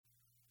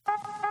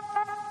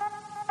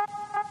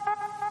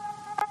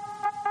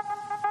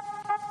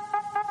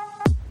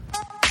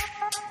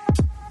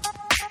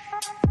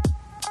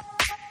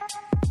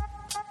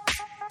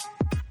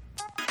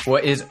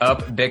What is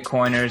up,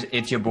 Bitcoiners?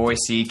 It's your boy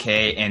CK,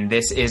 and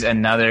this is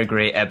another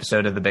great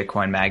episode of the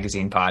Bitcoin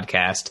Magazine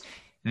podcast.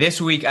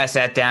 This week, I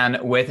sat down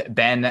with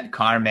Ben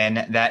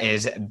Carman. That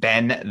is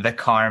Ben the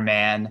Car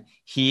Man.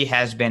 He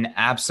has been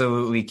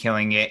absolutely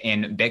killing it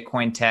in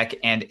Bitcoin tech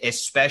and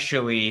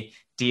especially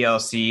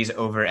DLCs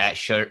over at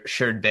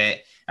SuredBit.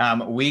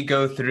 We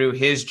go through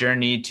his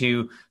journey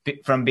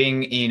from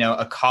being,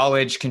 a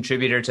college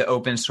contributor to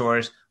open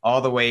source all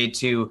the way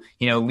to,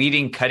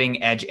 leading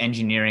cutting edge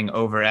engineering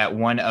over at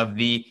one of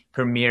the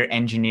premier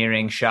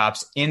engineering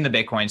shops in the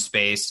Bitcoin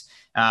space.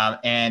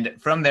 And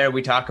from there,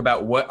 we talk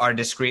about what are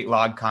discrete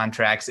log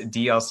contracts,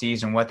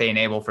 DLCs, and what they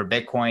enable for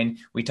Bitcoin.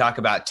 We talk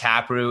about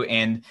Taproot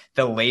and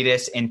the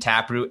latest in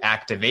Taproot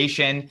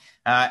activation.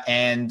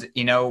 And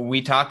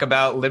we talk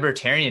about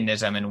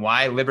libertarianism and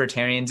why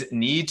libertarians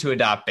need to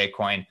adopt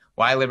Bitcoin,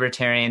 why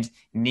libertarians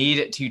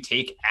need to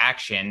take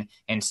action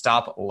and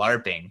stop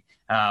LARPing.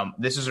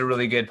 This is a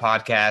really good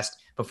podcast.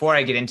 Before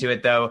I get into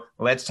it, though,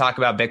 let's talk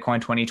about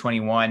Bitcoin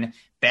 2021.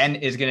 Ben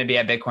is going to be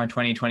at Bitcoin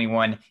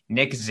 2021.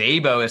 Nick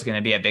Szabo is going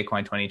to be at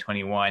Bitcoin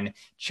 2021.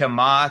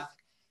 Chamath,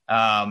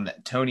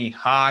 Tony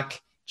Hawk,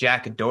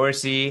 Jack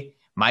Dorsey,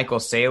 Michael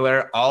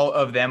Saylor, all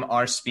of them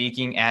are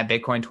speaking at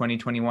Bitcoin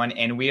 2021.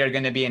 And we are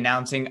going to be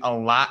announcing a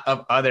lot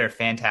of other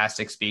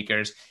fantastic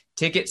speakers.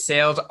 Ticket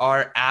sales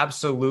are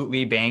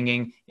absolutely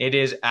banging. It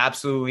is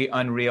absolutely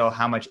unreal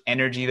how much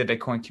energy the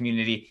Bitcoin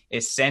community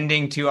is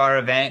sending to our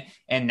event.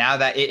 And now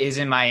that it is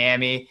in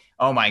Miami,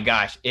 oh my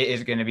gosh, it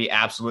is going to be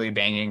absolutely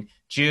banging.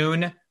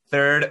 June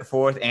 3rd,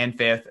 4th, and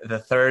 5th. The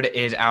 3rd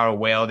is our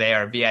whale day,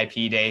 our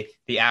VIP day.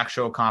 The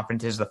actual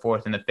conference is the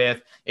 4th and the 5th.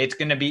 It's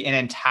going to be an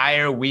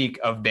entire week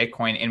of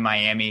Bitcoin in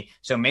Miami.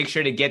 So make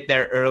sure to get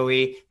there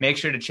early. Make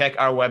sure to check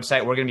our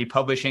website. We're going to be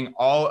publishing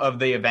all of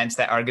the events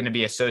that are going to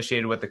be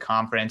associated with the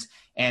conference.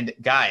 And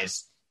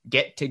guys,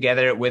 get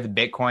together with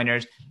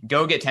Bitcoiners.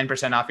 Go get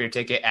 10% off your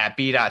ticket at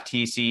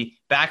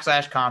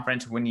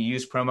b.tc/conference when you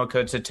use promo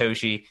code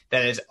Satoshi.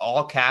 That is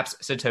all caps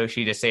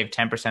Satoshi to save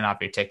 10% off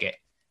your ticket.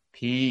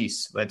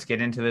 Peace. Let's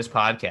get into this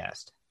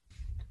podcast.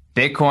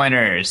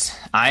 Bitcoiners,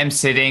 I'm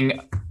sitting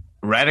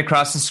right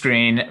across the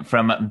screen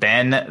from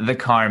Ben the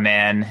Car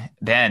Man.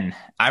 Ben,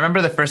 I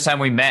remember the first time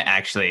we met,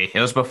 actually.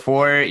 It was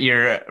before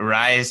your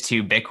rise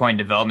to Bitcoin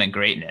development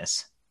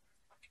greatness.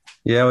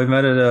 Yeah, we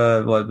met at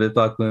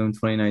BitBlock Boom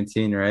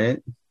 2019,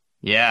 right?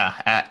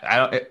 Yeah,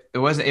 it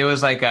was the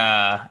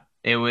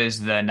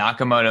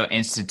Nakamoto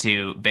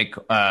Institute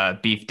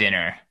beef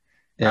dinner,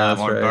 Yeah,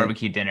 that's or right.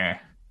 barbecue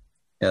dinner.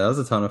 Yeah, that was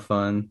a ton of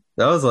fun.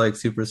 That was like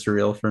super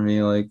surreal for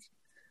me. Like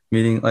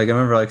meeting, like I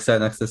remember like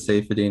sat next to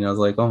Saifedean. And I was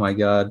like, oh my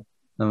God,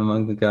 I'm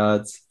among the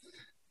gods.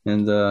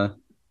 And yeah,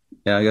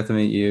 I got to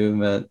meet you,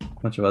 met a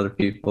bunch of other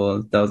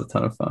people. That was a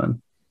ton of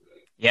fun.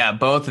 Yeah,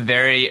 both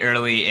very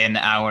early in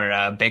our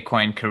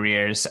Bitcoin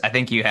careers. I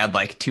think you had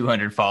like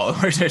 200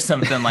 followers or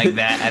something like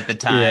that at the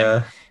time.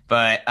 Yeah.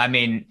 But I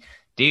mean,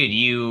 dude,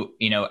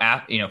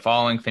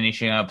 following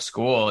finishing up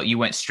school, you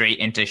went straight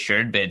into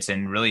SuredBits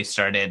and really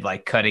started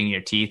like cutting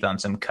your teeth on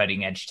some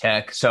cutting edge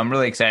tech. So I'm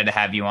really excited to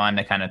have you on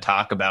to kind of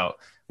talk about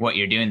what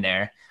you're doing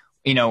there.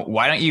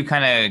 Why don't you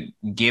kind of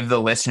give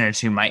the listeners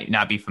who might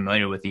not be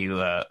familiar with you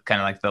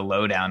kind of like the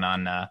lowdown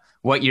on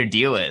what your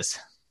deal is?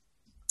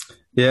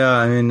 Yeah,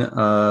 I mean,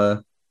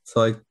 so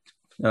like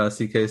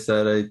CK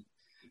said, I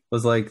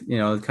was like,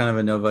 kind of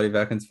a nobody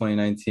back in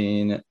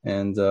 2019.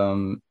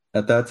 And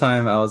at that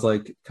time, I was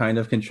like kind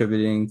of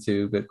contributing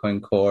to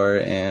Bitcoin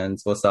Core and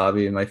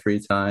Wasabi in my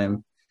free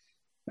time.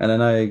 And then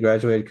I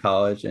graduated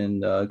college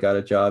and got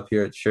a job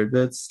here at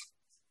SuredBits.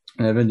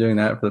 And I've been doing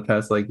that for the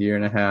past like year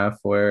and a half,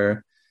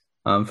 where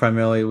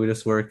primarily we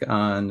just work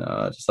on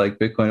just like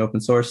Bitcoin open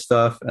source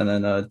stuff. And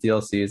then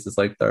DLCs is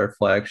like our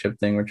flagship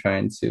thing we're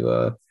trying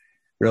to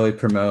really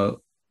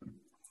promote.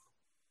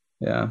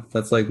 Yeah,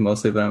 that's like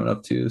mostly what I'm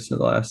up to for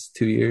the last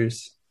 2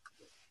 years.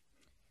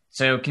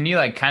 So can you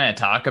like kind of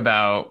talk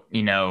about,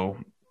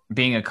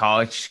 being a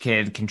college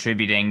kid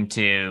contributing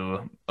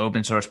to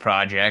open source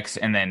projects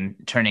and then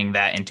turning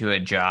that into a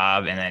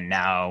job and then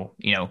now,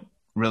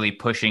 really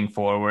pushing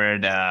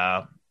forward,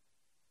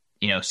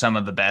 some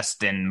of the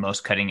best and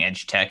most cutting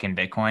edge tech in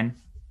Bitcoin?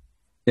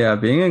 Yeah,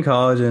 being in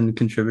college and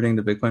contributing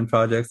to Bitcoin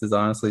projects is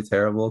honestly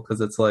terrible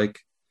because it's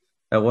like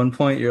at one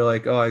point you're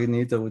like, oh, I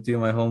need to do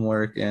my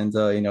homework and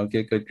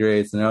get good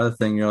grades. And another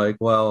thing, you're like,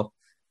 well,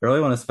 I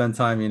really want to spend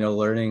time,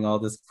 learning all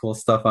this cool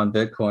stuff on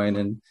Bitcoin,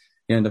 and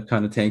you end up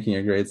kind of tanking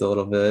your grades a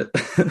little bit.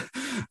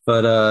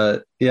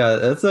 But yeah,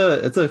 it's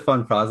a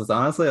fun process.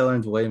 Honestly, I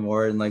learned way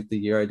more in like the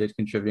year I did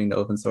contributing to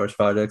open source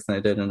projects than I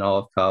did in all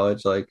of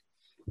college. Like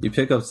you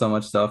pick up so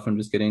much stuff from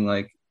just getting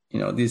like,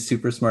 these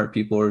super smart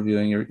people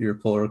reviewing your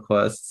pull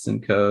requests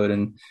and code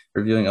and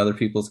reviewing other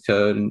people's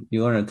code. And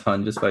you learn a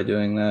ton just by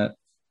doing that,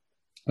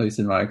 at least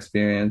in my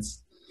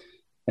experience.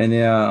 And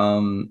yeah,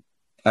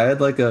 I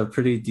had like a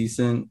pretty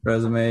decent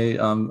resume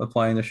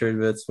applying to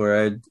SuredBits,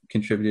 where I'd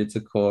contributed to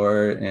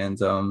Core and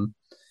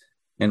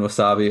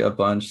Wasabi a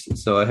bunch.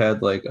 So I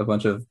had like a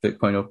bunch of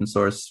Bitcoin open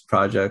source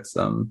projects,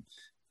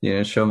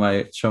 show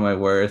my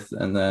worth.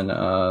 And then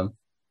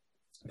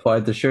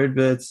applied to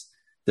SuredBits,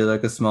 did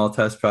like a small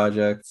test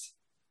project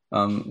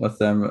with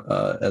them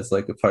as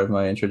like a part of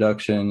my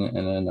introduction,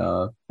 and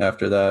then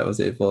after that, I was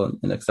able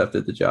and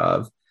accepted the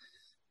job.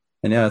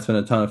 And yeah, it's been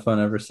a ton of fun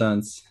ever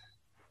since.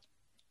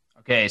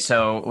 Okay,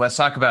 so let's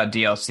talk about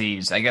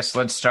DLCs. I guess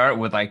let's start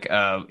with like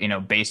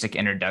basic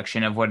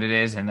introduction of what it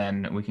is, and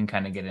then we can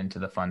kind of get into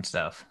the fun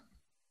stuff.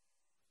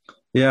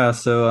 Yeah,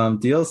 so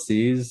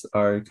DLCs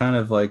are kind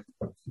of like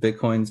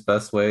Bitcoin's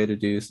best way to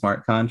do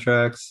smart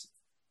contracts,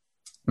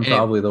 and It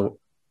probably the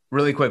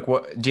Really quick,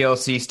 what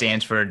DLC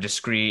stands for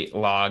discrete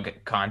log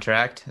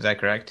contract? Is that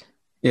correct?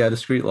 yeah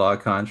discrete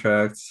log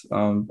contracts.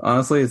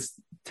 Honestly, it's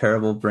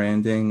terrible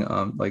branding.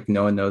 Like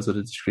no one knows what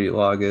a discrete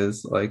log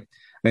is. Like,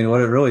 I mean,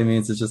 what it really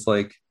means is just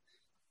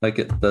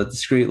the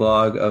discrete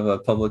log of a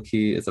public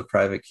key is a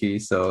private key.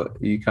 So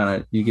you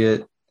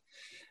get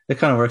it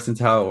kind of works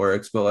into how it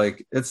works, but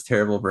like it's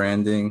terrible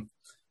branding.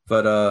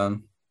 But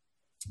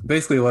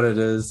basically what it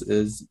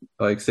is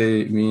like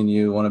say me and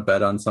you want to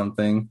bet on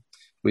something.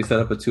 We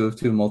set up a two of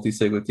two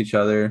multi-sig with each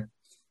other,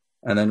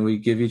 and then we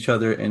give each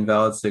other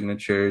invalid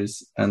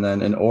signatures, and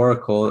then an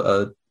oracle,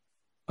 a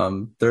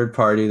third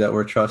party that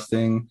we're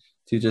trusting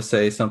to just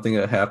say something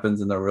that happens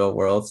in the real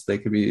world. So they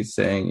could be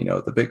saying,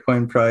 the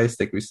Bitcoin price,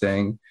 they could be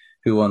saying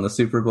who won the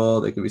Super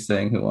Bowl, they could be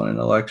saying who won an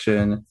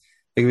election,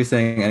 they could be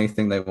saying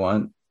anything they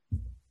want.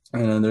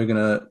 And then they're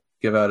gonna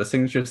give out a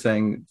signature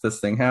saying this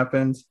thing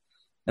happened,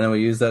 and then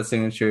we use that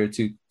signature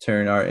to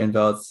turn our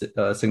invalid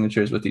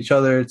signatures with each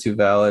other to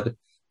valid,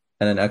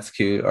 and then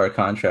execute our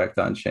contract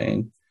on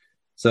chain.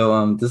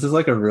 So this is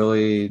like a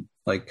really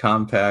like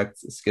compact,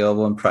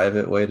 scalable, and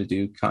private way to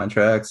do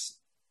contracts,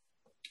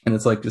 and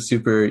it's like just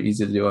super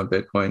easy to do on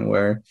Bitcoin.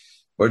 Where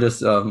we're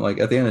just like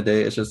at the end of the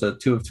day, it's just a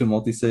two of two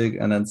multi-sig,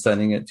 and then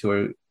sending it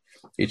to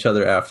each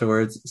other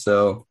afterwards.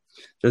 So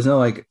there's no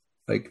like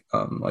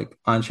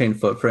on-chain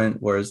footprint,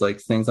 whereas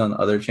like things on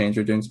other chains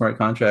are doing smart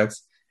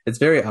contracts. It's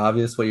very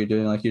obvious what you're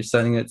doing. Like you're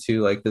sending it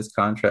to like this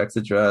contract's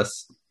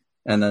address,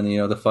 and then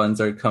the funds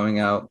are coming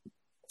out,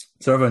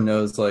 so everyone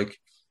knows like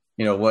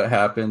what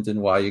happened and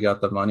why you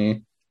got the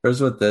money. Whereas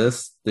with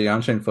this, the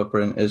on-chain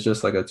footprint is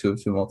just like a two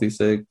of two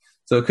multi-sig.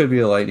 So it could be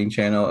a Lightning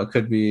channel, it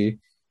could be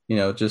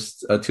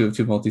just a two of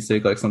two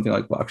multi-sig, like something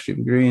like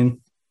Blockstream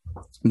Green.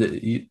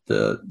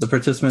 The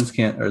participants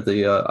can't, or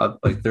the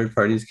like third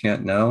parties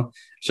can't know.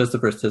 It's just the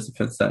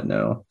participants that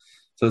know.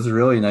 So it's a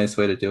really nice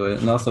way to do it,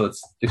 and also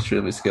it's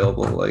extremely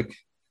scalable. Like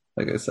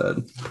I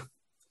said.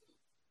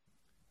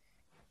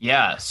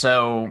 Yeah,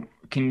 so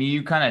can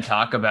you kind of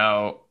talk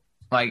about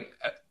like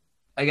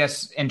I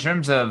guess in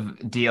terms of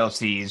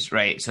DLCs,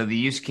 right? So the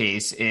use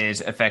case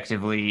is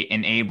effectively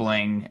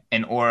enabling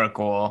an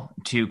oracle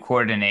to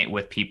coordinate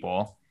with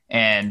people.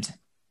 And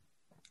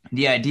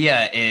the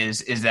idea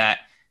is that,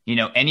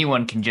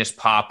 anyone can just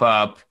pop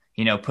up,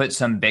 put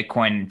some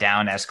Bitcoin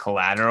down as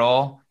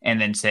collateral and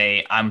then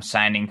say, I'm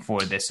signing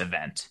for this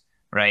event,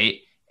 right?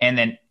 And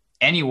then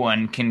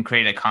anyone can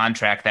create a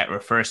contract that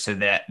refers to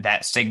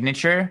that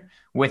signature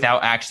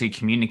without actually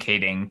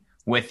communicating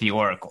with the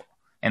oracle.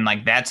 And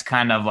like that's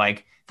kind of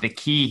like the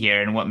key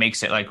here and what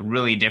makes it like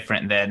really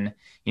different than,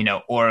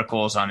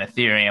 oracles on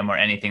Ethereum or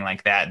anything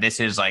like that. This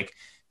is like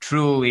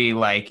truly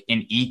like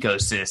an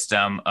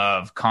ecosystem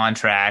of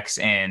contracts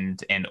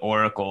and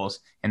oracles,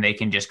 and they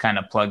can just kind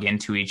of plug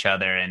into each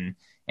other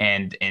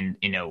and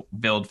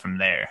build from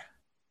there.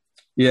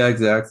 Yeah,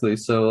 exactly.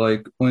 So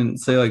like when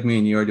say like me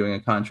and you are doing a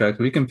contract,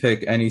 we can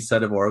pick any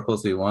set of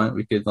oracles we want.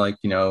 We could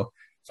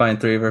find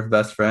three of our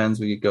best friends.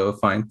 We could go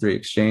find three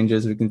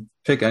exchanges. We can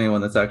pick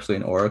anyone that's actually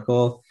an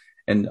oracle.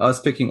 And us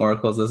picking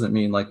oracles doesn't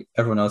mean like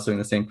everyone else doing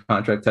the same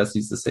contract has to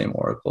use the same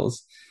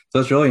oracles. So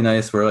it's really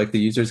nice where like the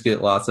users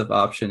get lots of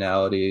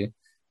optionality,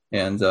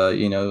 and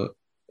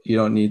you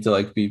don't need to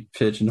like be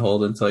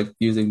pigeonholed into like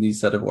using these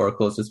set of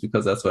oracles just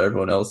because that's what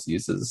everyone else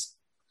uses.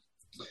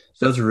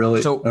 So it's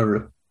really So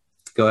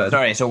go ahead.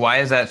 sorry, so why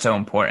is that so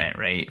important,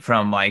 right?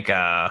 From like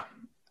I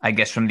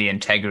guess from the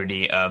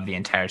integrity of the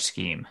entire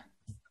scheme.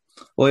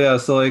 Well, yeah.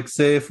 So, like,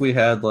 say if we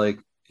said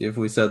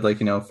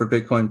for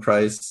Bitcoin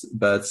price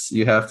bets,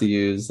 you have to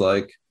use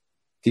like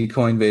the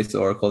Coinbase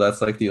Oracle.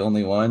 That's like the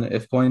only one.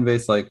 If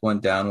Coinbase like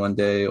went down one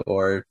day,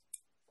 or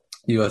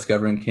U.S.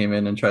 government came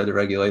in and tried to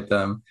regulate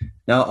them,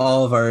 now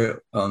all of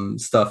our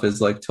stuff is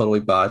like totally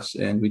botched,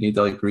 and we need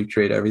to like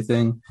recreate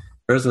everything.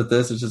 Whereas with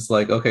this, it's just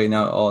like okay,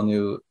 now all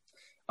new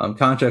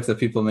contracts that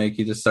people make,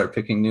 you just start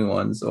picking new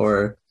ones.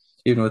 Or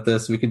even with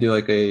this, we could do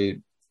like a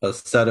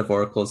set of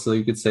oracles. So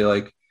you could say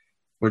like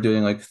we're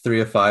doing like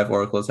 3 of 5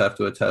 oracles have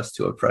to attest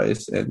to a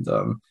price. And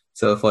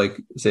so if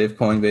like say if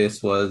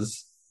Coinbase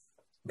was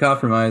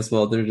compromised,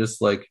 well, they're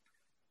just like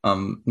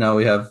now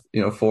we have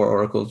 4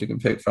 oracles you can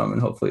pick from,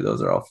 and hopefully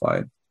those are all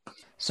fine.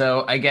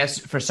 So I guess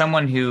for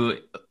someone who,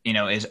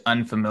 is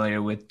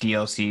unfamiliar with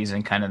DLCs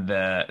and kind of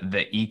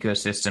the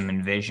ecosystem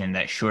and vision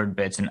that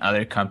SuredBits and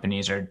other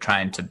companies are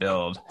trying to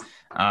build,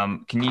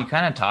 can you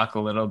kind of talk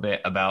a little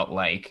bit about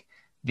like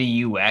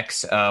the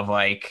UX of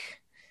like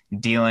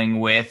dealing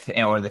with,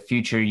 or the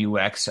future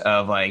UX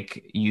of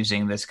like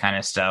using this kind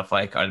of stuff?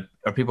 Like, are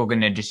people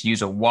going to just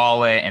use a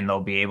wallet and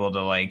they'll be able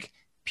to like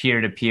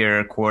peer to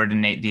peer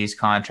coordinate these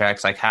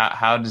contracts? Like,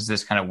 how does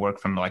this kind of work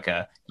from like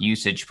a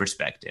usage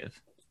perspective?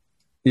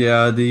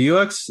 Yeah, the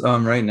UX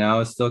right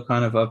now is still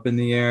kind of up in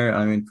the air.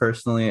 I mean,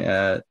 personally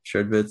at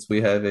SuredBits,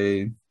 we have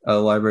a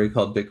library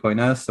called Bitcoin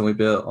S, and we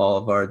built all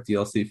of our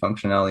DLC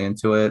functionality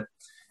into it.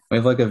 We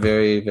have like a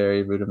very,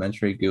 very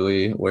rudimentary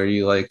GUI where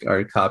you like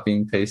are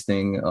copying,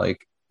 pasting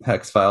like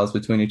hex files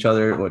between each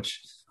other, which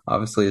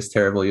obviously is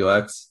terrible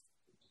UX.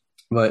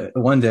 But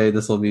one day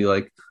this will be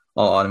like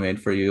all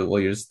automated for you.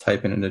 Where you just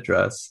type in an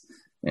address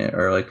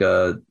or like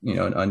a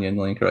an onion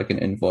link or like an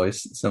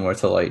invoice similar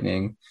to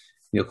Lightning.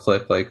 You'll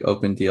click like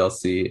open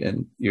DLC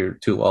and your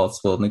two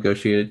wallets will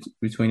negotiate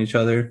between each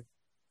other.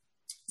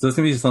 So it's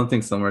gonna be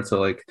something similar to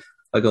like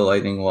a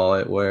Lightning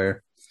wallet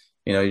where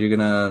you're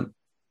gonna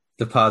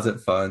deposit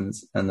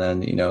funds and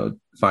then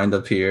find a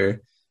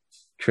peer,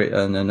 create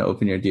and then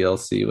open your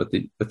DLC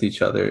with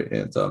each other,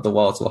 and the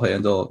wallets will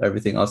handle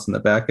everything else in the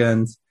back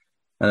end.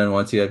 And then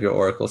once you have your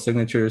Oracle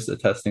signatures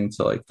attesting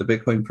to like the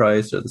Bitcoin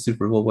price or the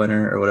Super Bowl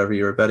winner or whatever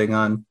you were betting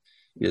on,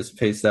 you just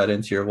paste that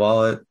into your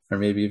wallet, or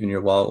maybe even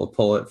your wallet will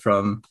pull it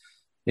from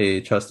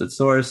a trusted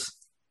source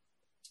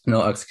and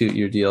they'll execute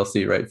your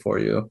DLC right for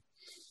you.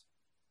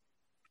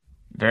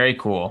 Very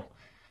cool.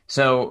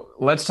 So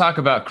let's talk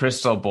about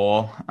Crystal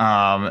Bull.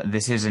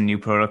 This is a new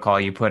protocol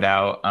you put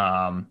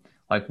out.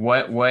 Like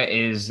what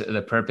is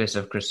the purpose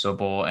of Crystal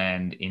Bull,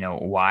 and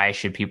why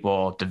should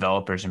people,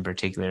 developers in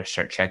particular,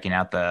 start checking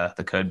out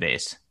the code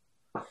base?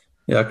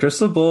 Yeah,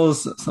 Crystal Bull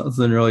is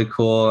something really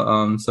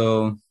cool.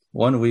 So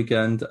one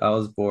weekend I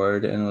was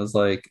bored and was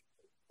like,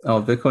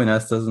 oh, Bitcoin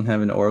S doesn't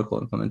have an Oracle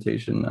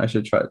implementation. I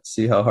should try to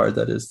see how hard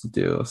that is to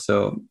do.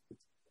 So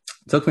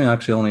it took me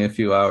actually only a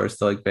few hours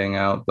to like bang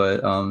out,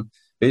 but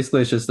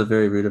basically it's just a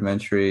very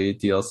rudimentary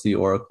DLC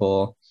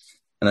Oracle,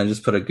 and I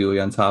just put a GUI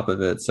on top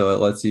of it. So it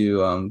lets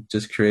you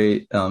just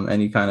create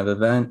any kind of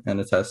event and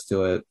attest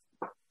to it.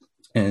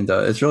 And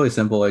it's really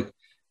simple. Like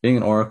being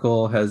an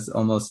Oracle has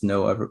almost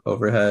no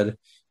overhead.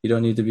 You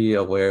don't need to be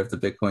aware of the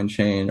Bitcoin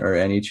chain or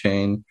any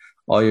chain.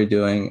 All you're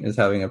doing is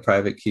having a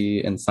private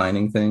key and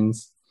signing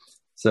things.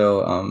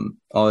 So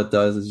all it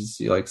does is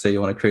just like say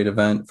you want to create an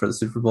event for the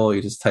Super Bowl,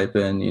 you just type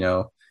in,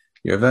 your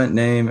event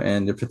name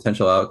and the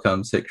potential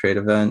outcomes, hit create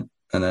event.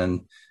 And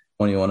then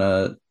when you want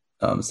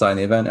to sign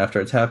the event after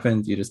it's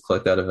happened, you just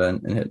click that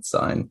event and hit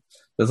sign.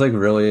 It's like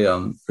really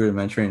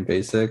rudimentary and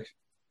basic,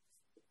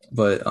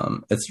 but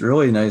it's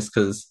really nice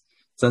because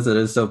since it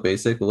is so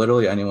basic,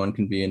 literally anyone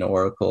can be an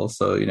Oracle.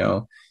 So,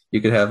 you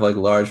could have like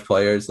large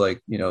players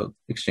like,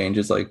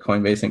 exchanges like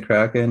Coinbase and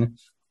Kraken,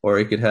 or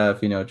you could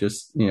have,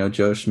 just,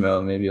 Joe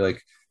Schmo, maybe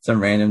like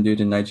some random dude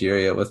in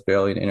Nigeria with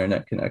barely an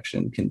internet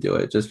connection can do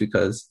it, just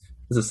because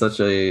this is such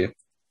a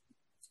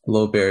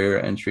low barrier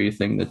entry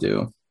thing to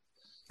do.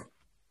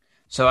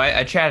 So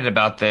I chatted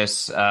about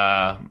this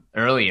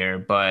earlier,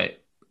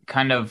 but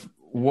kind of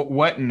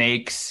what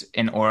makes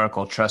an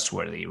Oracle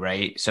trustworthy,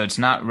 right? So it's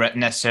not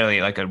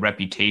necessarily like a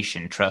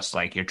reputation trust,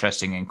 like you're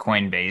trusting in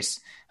Coinbase.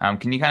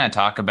 Can you kind of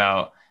talk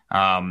about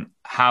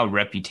how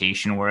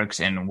reputation works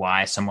and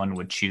why someone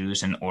would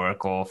choose an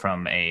Oracle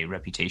from a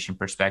reputation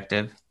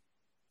perspective?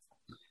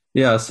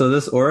 Yeah, so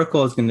this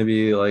Oracle is going to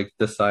be like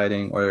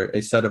deciding, or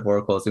a set of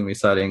Oracles is going to be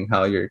deciding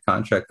how your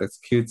contract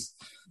executes.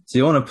 So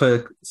you want to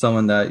pick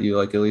someone that you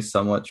like at least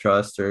somewhat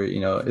trust, or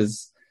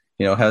is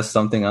has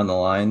something on the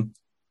line.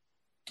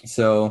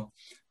 So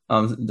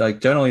like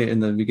generally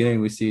in the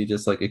beginning we see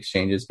just like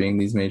exchanges being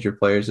these major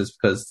players just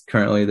because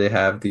currently they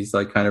have these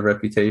like kind of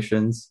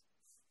reputations.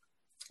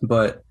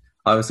 But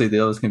obviously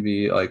those can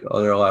be like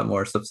they're a lot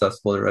more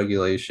susceptible to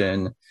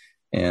regulation,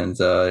 and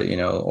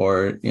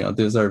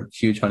those are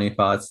huge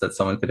honeypots that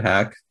someone could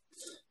hack.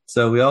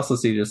 So we also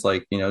see just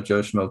like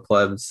Joe Schmo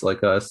plebs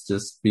like us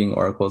just being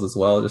oracles as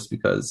well, just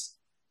because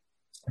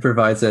it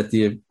provides that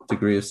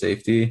degree of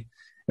safety.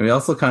 And we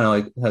also kind of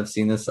like have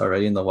seen this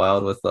already in the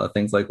wild with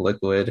things like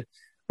Liquid,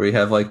 where you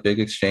have like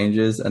big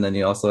exchanges, and then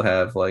you also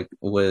have like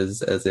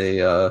Wiz as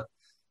a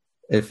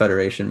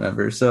federation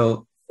member.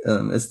 So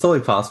it's totally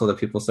possible that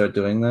people start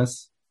doing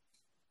this.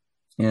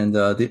 And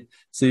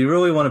so you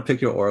really want to pick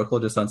your Oracle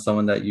just on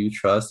someone that you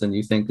trust and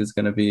you think is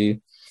going to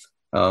be,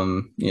 not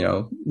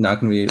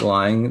going to be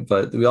lying.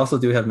 But we also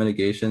do have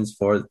mitigations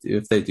for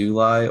if they do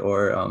lie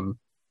or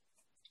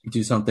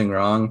do something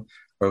wrong,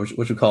 or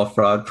which we call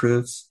fraud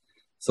proofs.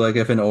 So like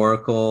if an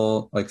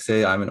Oracle, like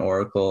say I'm an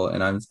Oracle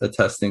and I'm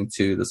attesting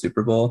to the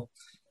Super Bowl,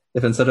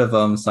 if instead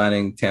of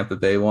signing Tampa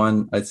Bay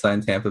one, I'd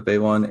sign Tampa Bay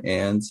one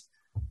and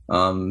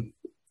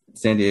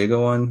San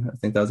Diego one. I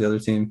think that was the other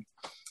team.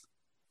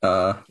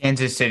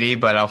 Kansas City,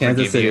 but I'll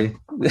Kansas forgive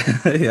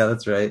City. Yeah,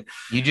 that's right.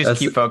 You just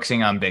keep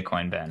focusing on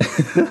Bitcoin, Ben.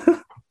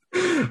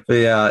 But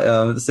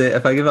yeah, say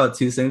if I give out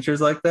two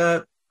signatures like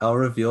that, I'll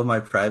reveal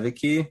my private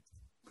key,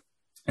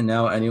 and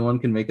now anyone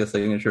can make a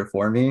signature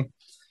for me.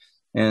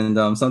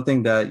 And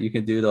something that you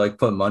can do to like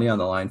put money on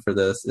the line for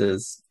this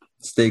is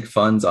stake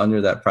funds under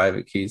that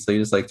private key. So you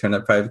just like turn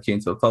that private key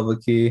into a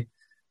public key.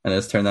 and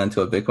just turn that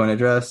into a Bitcoin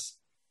address.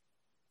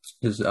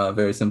 It's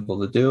very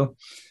simple to do.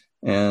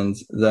 And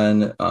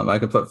then I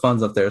can put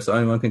funds up there so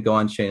anyone can go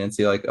on chain and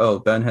see like, oh,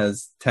 Ben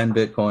has 10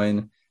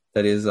 Bitcoin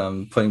that he's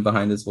putting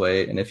behind his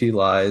weight. And if he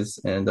lies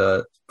and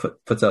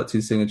puts out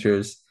 2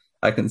 signatures,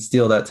 I can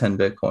steal that 10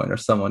 Bitcoin, or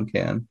someone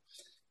can.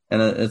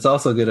 And it's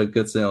also a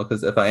good signal,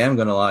 because if I am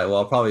going to lie, well,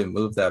 I'll probably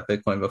move that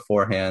Bitcoin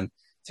beforehand.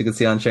 So you can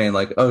see on chain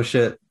like, oh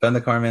shit, Ben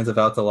the Carman's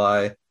about to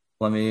lie.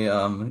 Let me,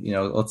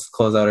 let's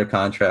close out our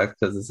contract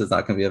because this is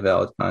not going to be a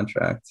valid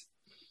contract.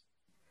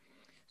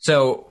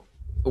 So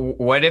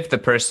what if the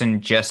person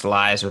just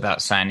lies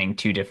without signing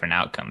 2 different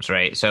outcomes,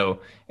 right?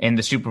 So in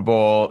the Super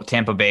Bowl,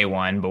 Tampa Bay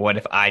won, but what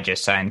if I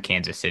just signed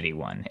Kansas City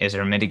won? Is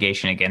there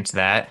mitigation against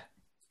that?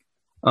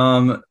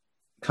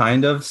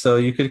 Kind of. So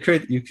you could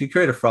create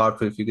a fraud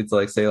proof. You could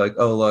like say like,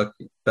 oh look,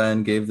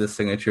 Ben gave this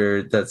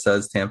signature that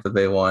says Tampa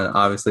Bay won.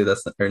 Obviously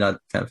that's not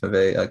Tampa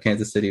Bay,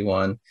 Kansas City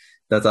won.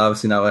 That's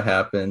obviously not what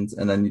happened.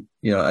 And then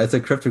it's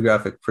a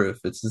cryptographic proof.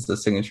 It's just a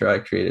signature I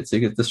created. So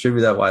you could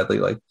distribute that widely,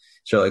 like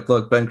show like,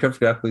 look, Ben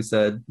cryptographically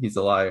said he's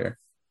a liar.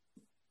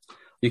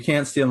 You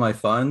can't steal my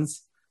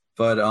funds,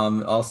 but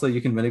also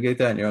you can mitigate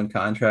that in your own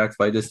contract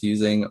by just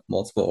using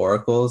multiple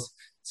oracles.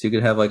 So you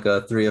could have like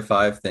a 3 of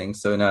 5 thing.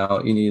 So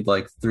now you need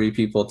like 3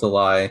 people to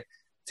lie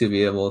to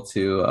be able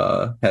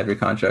to have your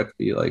contract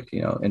be like,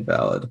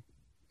 invalid.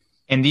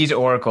 And these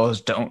oracles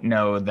don't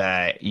know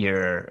that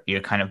you're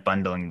kind of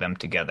bundling them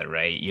together,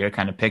 right? You're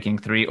kind of picking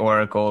 3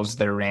 oracles.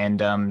 They're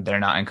random.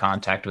 They're not in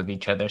contact with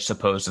each other,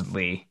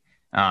 supposedly.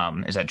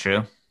 Is that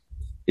true?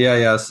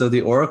 Yeah. So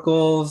the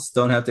oracles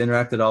don't have to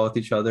interact at all with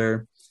each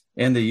other,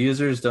 and the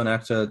users don't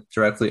have to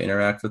directly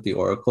interact with the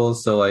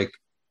oracles. So like,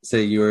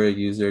 say you're a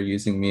user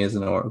using me as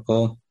an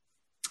oracle,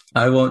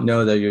 I won't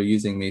know that you're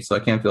using me. So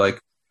I can't be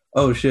like,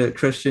 oh shit,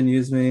 Christian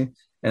used me.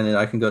 And then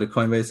I can go to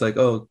Coinbase like,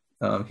 oh,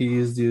 he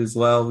used you as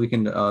well. We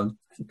can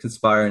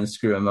conspire and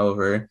screw him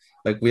over.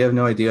 Like, we have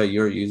no idea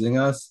you're using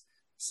us.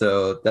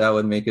 So that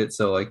would make it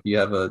so like you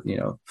have a,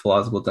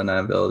 plausible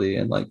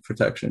deniability and like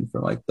protection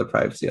from like the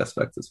privacy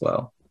aspect as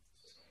well.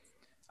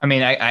 I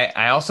mean,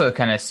 I also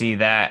kind of see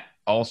that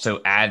also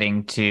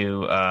adding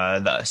to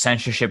the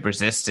censorship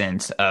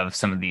resistance of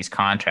some of these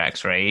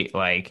contracts, right?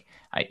 Like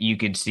you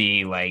could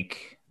see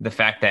like the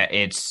fact that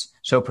it's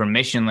so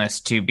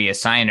permissionless to be a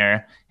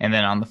signer, and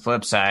then on the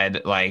flip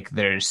side, like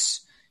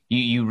there's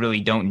you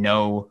really don't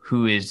know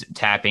who is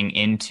tapping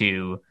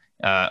into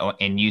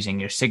and using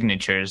your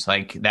signatures.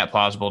 Like that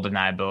plausible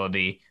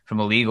deniability from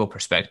a legal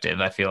perspective,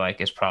 I feel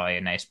like is probably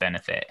a nice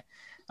benefit.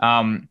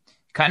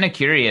 Kind of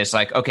curious,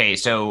 like, okay,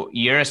 so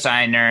you're a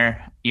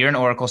signer, you're an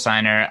Oracle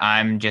signer.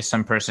 I'm just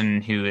some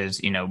person who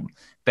is,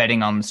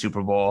 betting on the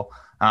Super Bowl.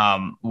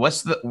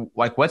 What's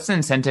the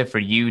incentive for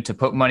you to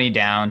put money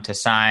down, to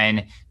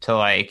sign, to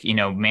like,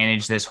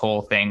 manage this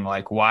whole thing?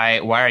 Like, why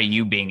are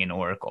you being an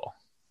Oracle?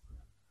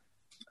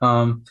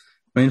 I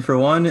mean, for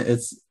one,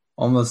 it's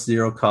almost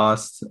zero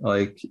cost.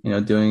 Like,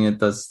 doing it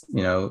does,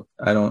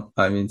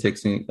 it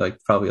takes me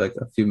like probably like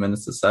a few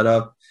minutes to set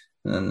up,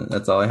 and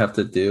that's all I have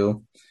to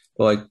do.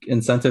 But like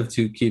incentive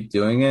to keep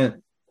doing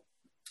it.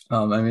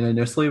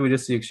 Initially we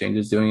just see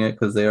exchanges doing it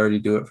because they already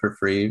do it for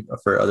free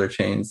for other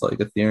chains like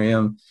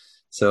Ethereum.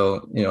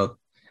 So,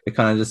 it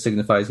kind of just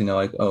signifies,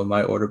 like, oh,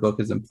 my order book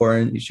is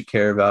important. You should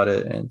care about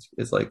it. And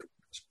it's like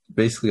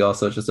basically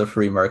also just a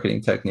free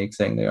marketing technique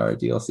saying they are a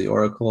DLC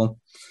Oracle.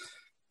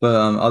 But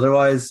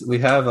otherwise, we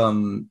have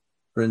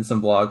written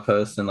some blog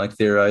posts and like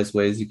theorized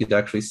ways you could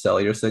actually sell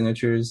your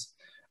signatures,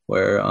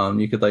 where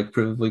you could like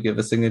provably give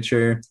a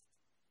signature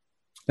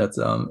that's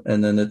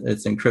and then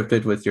it's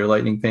encrypted with your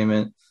Lightning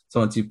payment. So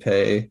once you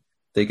pay,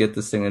 they get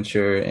the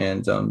signature,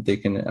 and they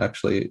can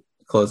actually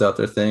close out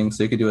their thing.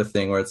 So you could do a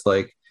thing where it's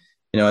like,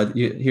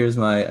 here's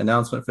my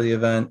announcement for the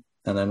event,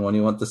 and then when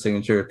you want the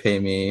signature, pay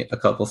me a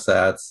couple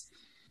sats,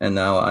 and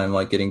now I'm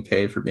like getting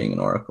paid for being an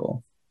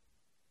Oracle.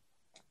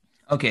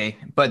 Okay,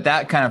 but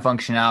that kind of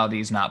functionality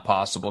is not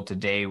possible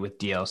today with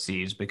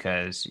DLCs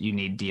because you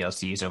need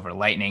DLCs over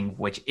Lightning,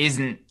 which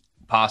isn't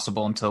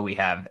possible until we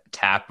have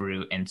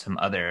Taproot and some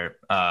other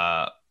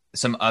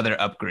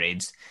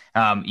upgrades.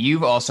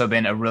 You've also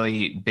been a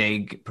really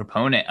big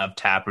proponent of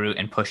Taproot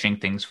and pushing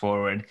things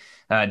forward.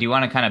 Do you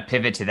want to kind of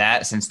pivot to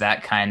that, since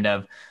that kind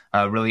of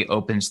really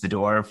opens the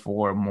door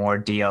for more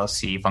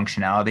DLC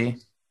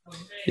functionality?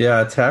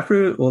 Yeah,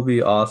 Taproot will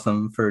be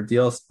awesome for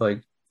DLC,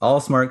 like all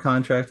smart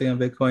contracting on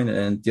Bitcoin,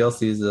 and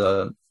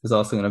DLCs is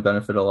also going to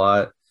benefit a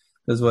lot,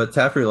 because what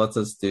Taproot lets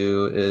us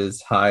do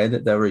is hide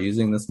that we're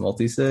using this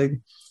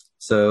multisig.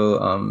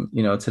 So,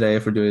 today,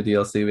 if we're doing a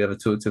DLC, we have a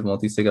 202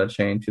 multi-sig on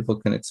chain. People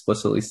can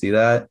explicitly see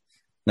that.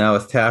 Now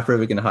with Taproot,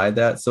 we can hide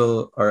that.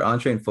 So our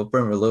on-chain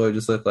footprint will literally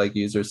just look like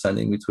users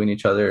sending between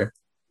each other.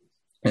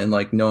 And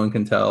like no one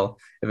can tell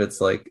if it's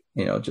like,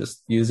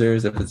 just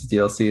users, if it's a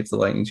DLC, if it's a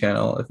Lightning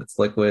channel, if it's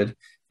liquid,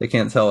 they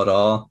can't tell at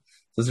all.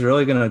 So it's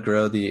really going to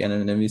grow the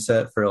anonymity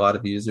set for a lot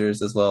of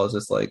users, as well as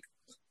just like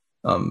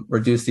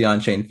reduce the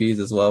on-chain fees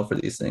as well for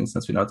these things,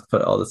 since we don't have to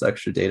put all this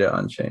extra data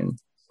on-chain.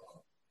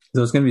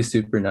 So it's going to be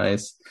super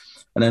nice.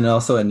 And then it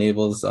also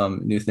enables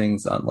new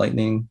things on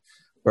Lightning,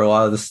 where a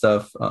lot of the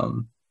stuff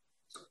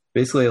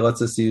basically it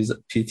lets us use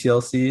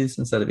PTLCs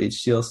instead of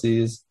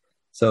HTLCs.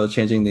 So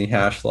changing the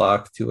hash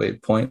lock to a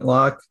point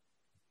lock,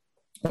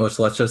 which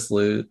lets us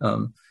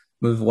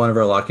move one of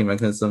our locking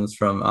mechanisms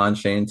from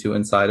on-chain to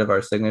inside of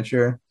our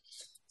signature.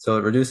 So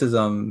it reduces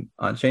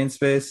on-chain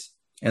space.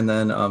 And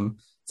then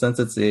since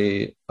it's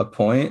a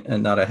point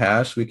and not a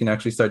hash, we can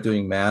actually start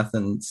doing math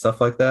and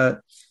stuff like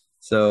that.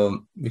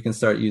 So we can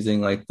start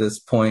using like this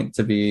point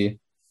to be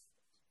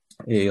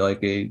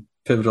a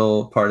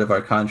pivotal part of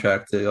our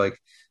contract to like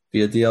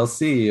be a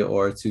DLC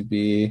or to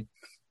be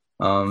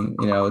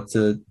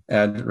to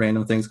add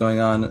random things going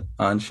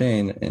on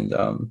chain,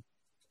 and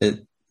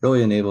it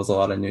really enables a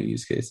lot of new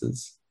use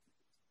cases.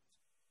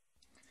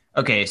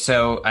 Okay,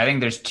 so I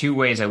think there's two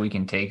ways that we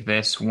can take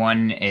this.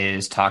 One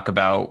is talk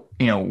about,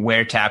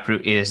 where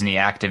Taproot is in the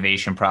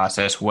activation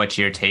process. What's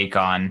your take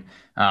on,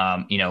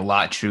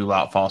 lot true,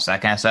 lot false,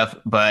 that kind of stuff.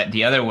 But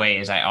the other way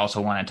is I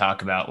also want to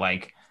talk about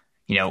like,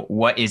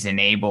 what is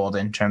enabled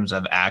in terms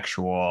of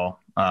actual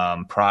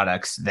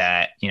products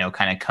that,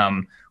 kind of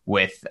come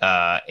with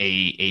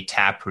a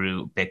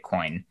Taproot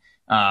Bitcoin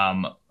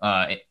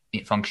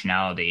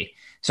functionality.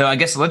 So I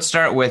guess let's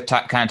start with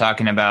kind of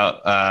talking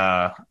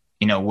about,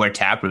 where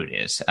Taproot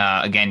is.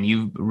 Again,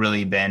 you've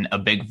really been a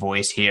big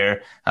voice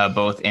here,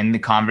 both in the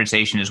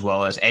conversation as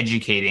well as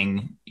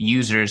educating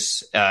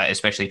users,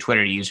 especially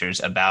Twitter users,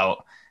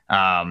 about,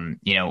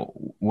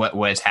 what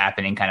was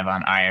happening kind of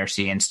on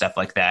IRC and stuff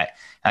like that.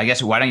 I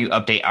guess, why don't you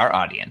update our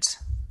audience?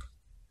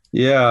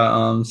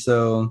 Yeah.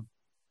 So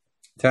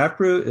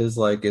Taproot is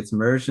like, it's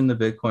merged in the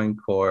Bitcoin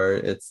core.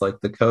 It's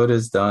like the code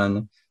is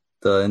done.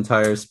 The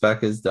entire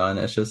spec is done.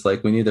 It's just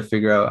like, we need to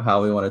figure out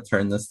how we want to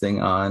turn this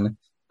thing on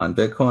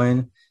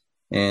Bitcoin.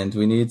 And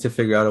we need to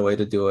figure out a way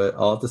to do it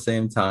all at the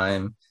same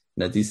time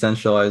in a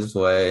decentralized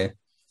way.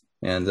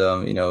 And,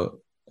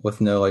 with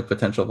no like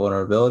potential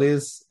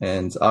vulnerabilities.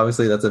 And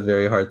obviously that's a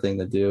very hard thing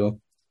to do,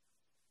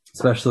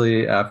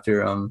 especially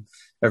after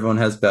everyone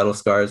has battle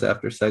scars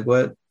after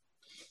SegWit.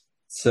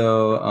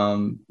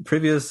 So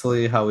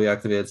previously how we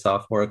activated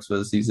Softworks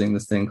was using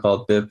this thing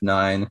called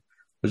BIP9,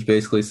 which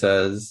basically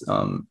says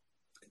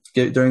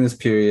during this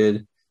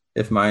period,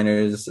 if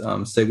miners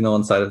signal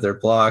inside of their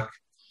block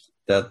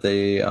that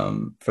they,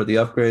 for the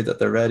upgrade, that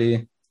they're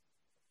ready,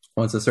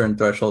 once a certain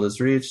threshold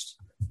is reached,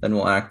 then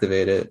we'll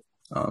activate it.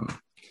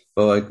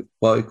 But like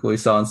what we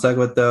saw in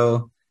SegWit,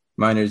 though,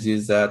 miners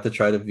use that to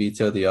try to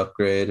veto the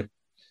upgrade.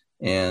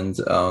 And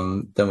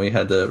then we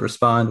had to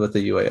respond with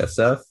the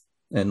UASF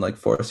and like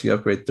force the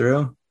upgrade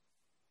through.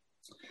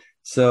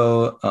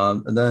 So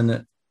and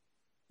then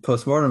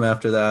postmortem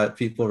after that,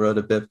 people wrote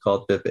a BIP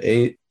called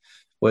BIP8,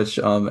 which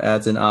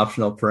adds an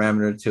optional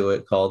parameter to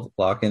it called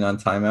lock-in on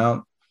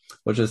timeout,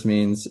 which just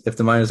means if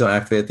the miners don't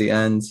activate at the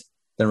end,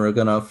 then we're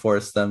going to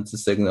force them to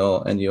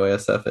signal and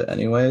UASF it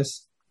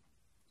anyways.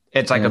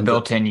 It's like a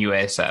built-in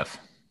UASF.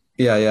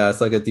 Yeah. It's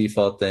like a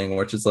default thing,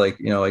 which is like,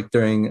 like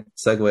during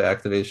SegWit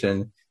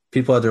activation,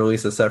 people had to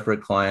release a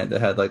separate client that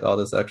had like all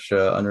this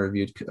extra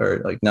unreviewed or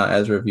like not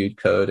as reviewed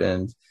code.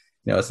 And,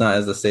 it's not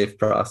as a safe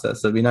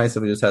process. So it'd be nice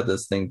if we just had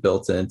this thing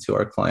built into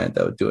our client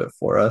that would do it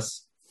for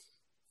us.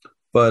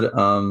 But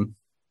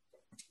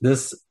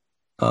this,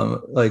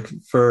 like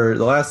for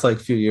the last like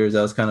few years,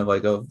 I was kind of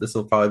like, oh, this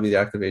will probably be the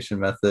activation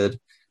method.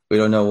 We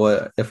don't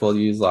know if we'll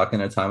use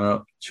lock-in or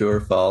timeout, true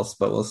or false,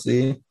 but we'll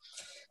see.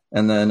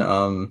 And then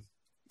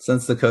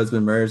since the code's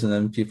been merged and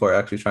then people are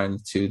actually trying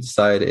to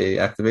decide a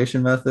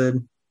activation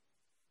method,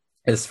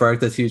 it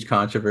sparked this huge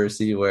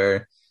controversy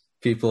where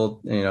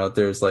people,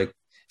 there's like,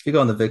 if you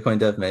go on the Bitcoin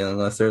dev mailing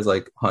list, there's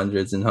like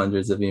hundreds and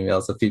hundreds of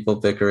emails of people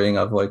bickering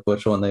of like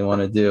which one they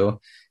want to do.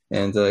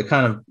 And it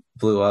kind of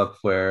blew up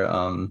where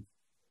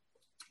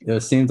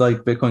it seemed like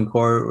Bitcoin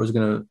Core was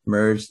going to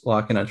merge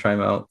lock-in on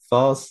timeout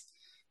false.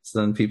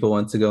 So then people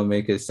went to go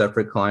make a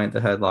separate client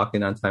that had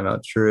lock-in on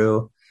timeout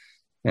true.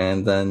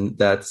 And then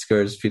that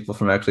discouraged people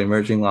from actually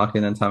merging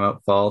lock-in and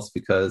timeout false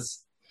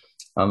because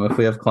if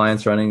we have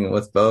clients running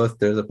with both,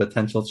 there's a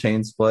potential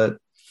chain split.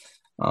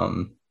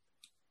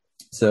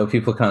 So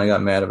people kind of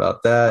got mad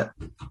about that.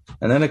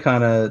 And then it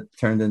kind of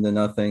turned into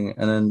nothing.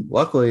 And then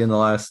luckily in the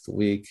last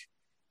week,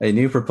 a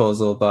new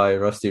proposal by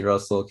Rusty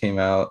Russell came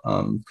out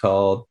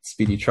called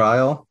Speedy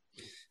Trial.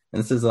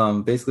 And this is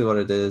basically what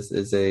it is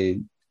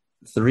a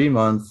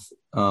 3-month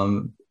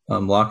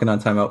lock-in on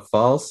timeout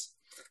false.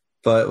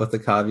 But with the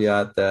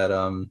caveat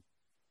that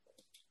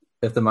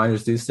if the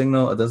miners do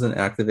signal, it doesn't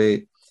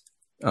activate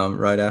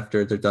right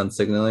after they're done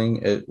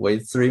signaling. It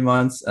waits 3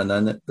 months, and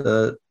then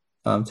the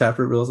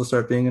Taproot rules will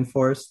start being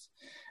enforced.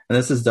 And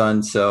this is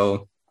done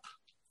so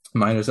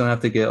miners don't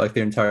have to get like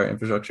their entire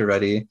infrastructure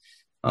ready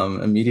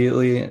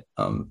immediately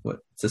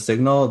to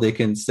signal. They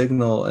can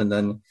signal and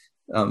then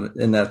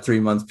in that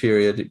 3-month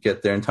period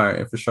get their entire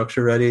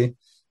infrastructure ready.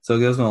 So it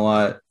gives them a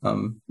lot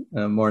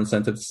more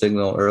incentive to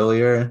signal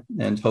earlier,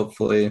 and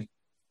hopefully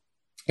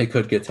it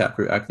could get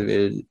Taproot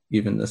activated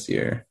even this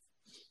year.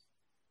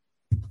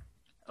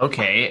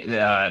 Okay,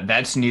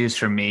 that's news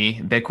for me.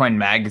 Bitcoin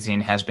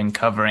Magazine has been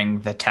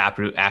covering the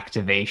Taproot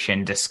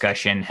activation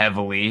discussion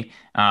heavily.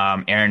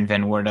 Aaron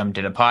Van Werdum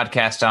did a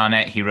podcast on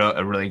it. He wrote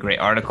a really great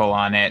article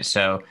on it.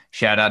 So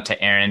shout out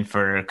to Aaron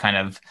for kind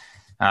of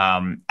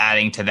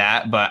adding to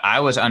that. But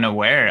I was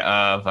unaware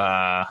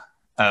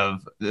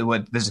of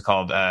what this is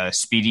called,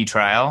 speedy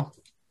trial.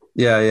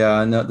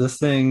 Yeah. No, this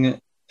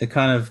thing, it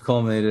kind of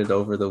culminated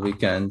over the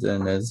weekend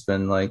and has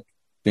been like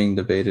being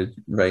debated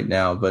right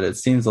now. But it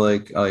seems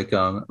like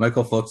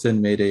Michael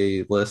Fulton made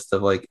a list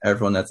of like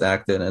everyone that's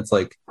active, and it's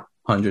like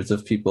hundreds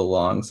of people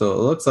long. So it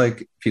looks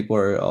like people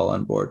are all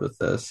on board with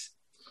this.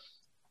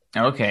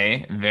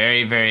 Okay,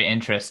 very, very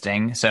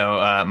interesting.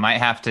 So might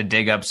have to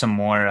dig up some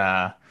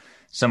more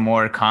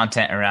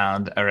content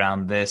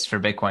around this for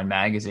Bitcoin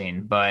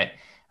Magazine. But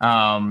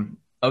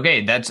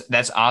okay,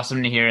 that's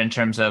awesome to hear in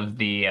terms of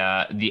the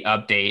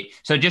update.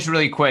 So just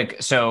really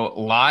quick, so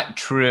Lot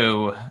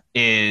True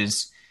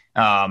is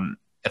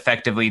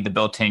effectively the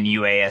built-in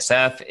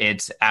UASF.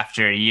 It's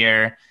after a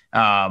year,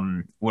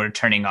 we're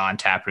turning on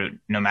Taproot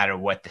no matter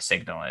what the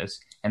signal is.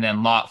 And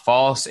then Lot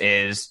False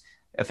is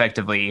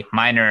effectively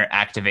miner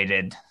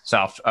activated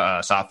soft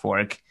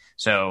fork.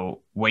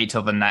 So wait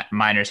till the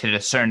miners hit a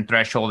certain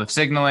threshold of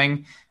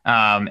signaling,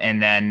 and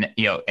then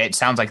it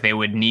sounds like they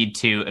would need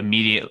to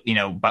immediately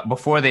but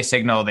before they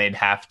signal, they'd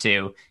have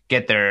to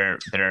get their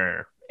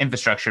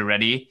infrastructure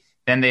ready.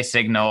 Then they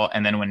signal,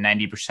 and then when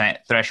 90%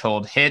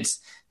 threshold hits,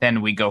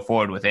 then we go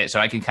forward with it. So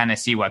I can kind of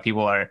see why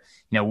people are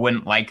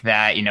wouldn't like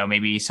that.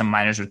 Maybe some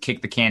miners would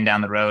kick the can down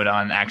the road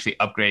on actually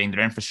upgrading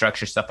their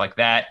infrastructure, stuff like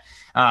that.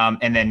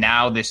 And then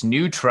now this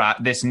new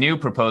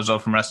proposal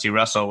from Rusty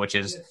Russell, which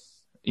is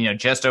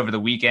just over the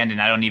weekend,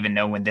 and I don't even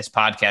know when this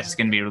podcast is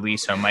going to be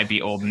released, so it might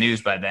be old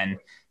news by then.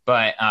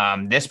 But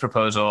this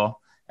proposal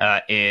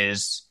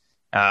is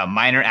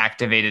miner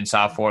activated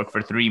soft fork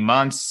for 3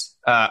 months,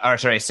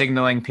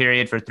 signaling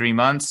period for 3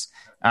 months,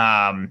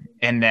 and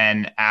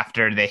then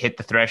after they hit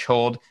the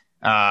threshold,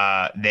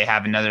 they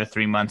have another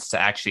 3 months to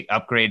actually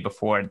upgrade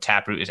before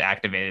Taproot is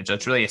activated. So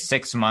it's really a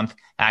 6-month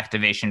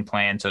activation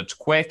plan. So it's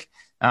quick.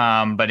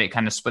 But it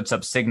kind of splits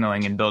up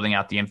signaling and building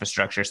out the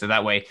infrastructure. So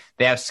that way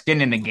they have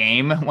skin in the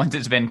game once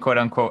it's been quote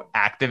unquote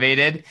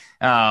activated.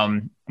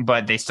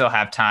 But they still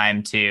have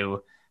time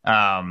to,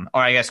 or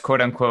I guess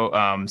quote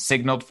unquote,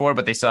 signaled for,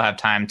 but they still have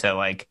time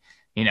to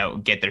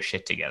get their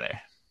shit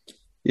together.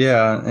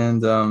 Yeah.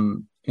 And,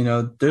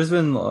 there's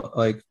been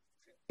like,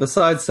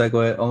 besides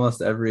Segwit,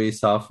 almost every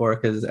soft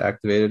fork is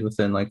activated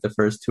within like the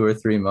first 2 or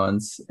 3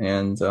 months.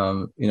 And,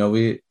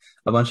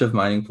 a bunch of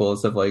mining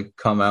pools have like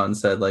come out and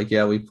said like,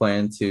 yeah, we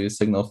plan to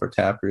signal for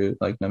Taproot,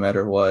 like no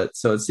matter what.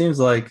 So it seems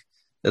like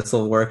this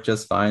will work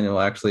just fine. It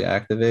will actually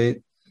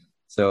activate.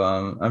 So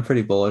I'm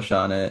pretty bullish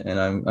on it, and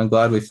I'm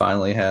glad we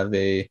finally have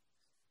an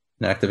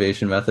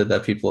activation method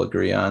that people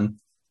agree on.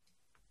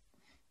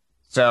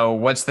 So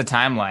what's the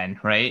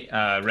timeline, right?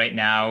 Right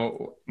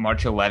now,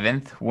 March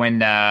 11th.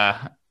 When,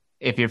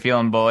 if you're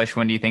feeling bullish,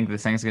 when do you think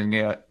this thing's going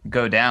to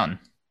go down?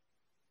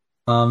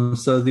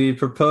 So the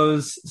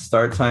proposed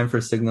start time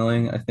for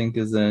signaling, I think,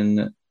 it's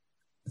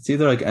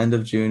either like end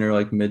of June or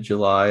like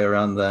mid-July,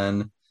 around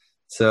then.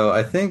 So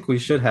I think we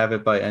should have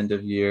it by end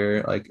of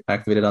year, like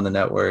activated on the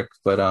network.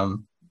 But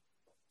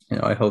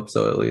I hope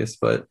so at least.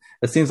 But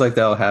it seems like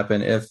that'll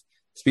happen. If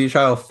speed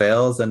trial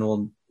fails, then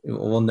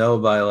we'll know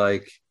by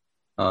like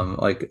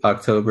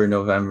October,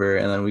 November,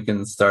 and then we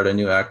can start a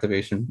new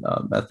activation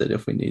method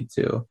if we need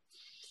to.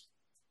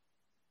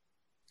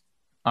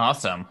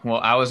 Awesome. Well,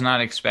 I was not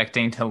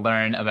expecting to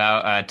learn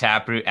about a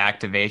Taproot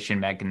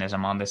activation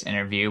mechanism on this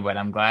interview, but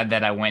I'm glad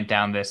that I went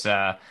down this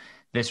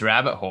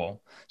rabbit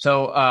hole.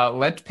 So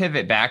let's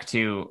pivot back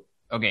to,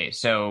 okay,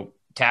 so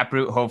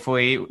Taproot,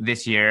 hopefully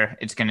this year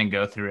it's going to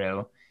go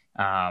through.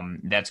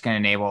 That's going to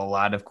enable a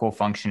lot of cool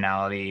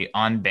functionality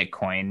on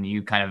Bitcoin.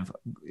 You kind of,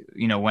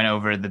 went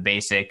over the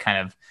basic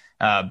kind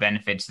of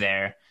benefits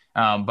there.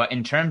 But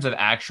in terms of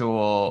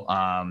actual,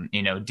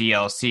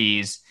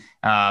 DLCs,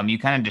 you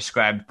kind of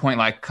described point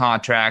lock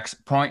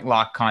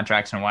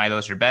contracts, and why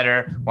those are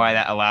better, why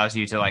that allows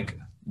you to like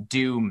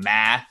do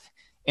math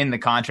in the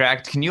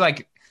contract. Can you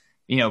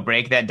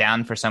break that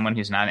down for someone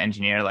who's not an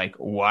engineer? Like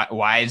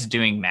why is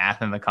doing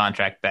math in the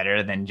contract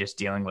better than just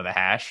dealing with a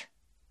hash?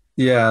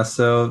 Yeah,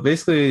 so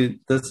basically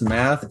this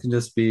math can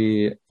just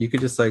be, you could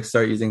just like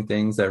start using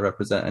things that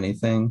represent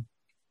anything.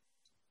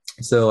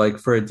 So like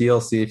for a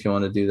DLC, if you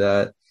want to do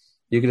that,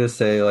 you could just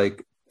say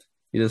like,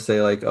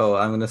 oh,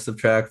 I'm going to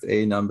subtract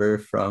a number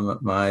from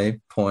my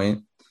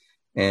point,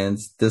 and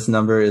this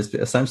number is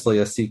essentially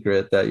a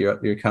secret that your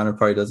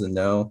counterparty doesn't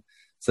know.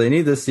 So they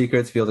need this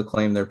secret to be able to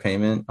claim their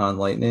payment on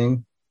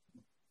Lightning.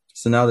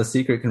 So now the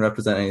secret can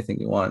represent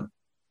anything you want.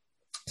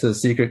 So the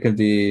secret could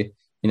be,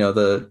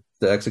 the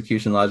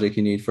execution logic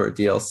you need for a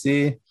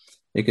DLC.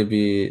 It could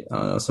be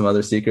some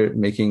other secret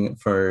making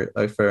for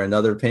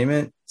another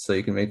payment, so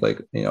you can make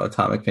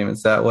atomic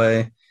payments that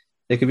way.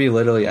 It could be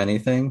literally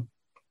anything.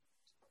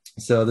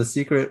 So the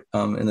secret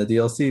in the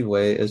DLC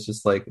way is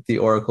just like the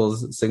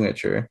oracle's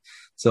signature.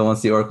 So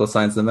once the oracle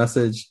signs the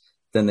message,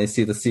 then they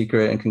see the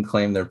secret and can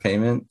claim their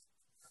payment.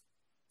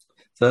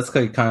 So that's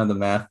kind of the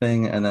math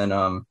thing. And then,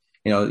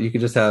 you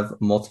could just have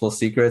multiple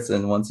secrets.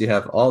 And once you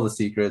have all the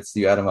secrets,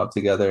 you add them up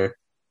together,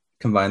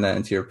 combine that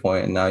into your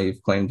point, and now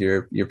you've claimed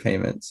your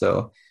payment.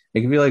 So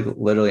it can be like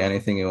literally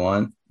anything you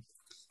want.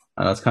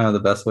 That's kind of the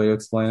best way to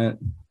explain it.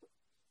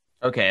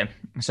 Okay.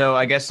 So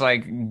I guess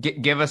like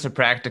give us a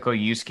practical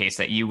use case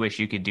that you wish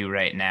you could do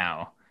right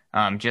now,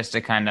 just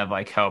to kind of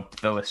like help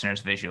the listeners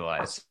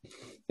visualize.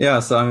 Yeah,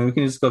 so I mean, we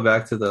can just go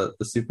back to the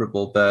Super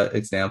Bowl bet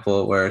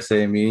example where,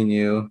 say, me and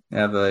you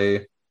have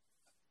a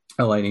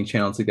Lightning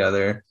channel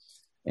together,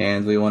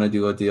 and we want to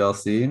do a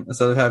DLC.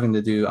 Instead of having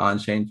to do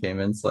on-chain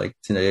payments, like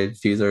today,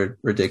 fees are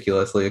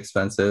ridiculously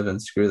expensive,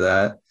 and screw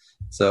that.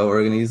 So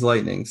we're going to use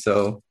Lightning.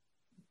 So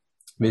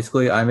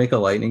basically, I make a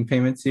Lightning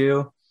payment to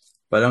you,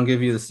 but I don't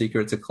give you the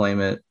secret to claim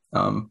it.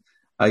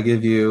 I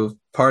give you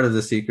part of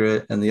the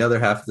secret, and the other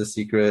half of the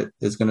secret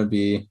is going to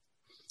be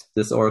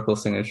this Oracle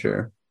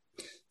signature.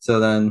 So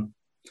then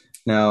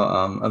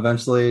now,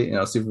 eventually,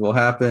 Super Bowl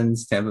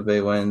happens, Tampa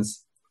Bay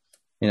wins.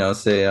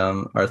 Say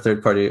our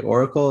third party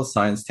Oracle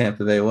signs,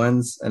 Tampa Bay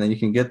wins, and then you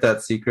can get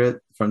that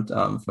secret from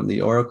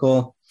the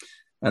Oracle,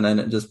 and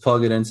then just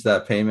plug it into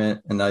that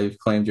payment, and now you've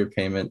claimed your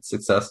payment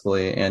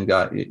successfully and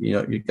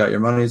you got your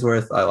money's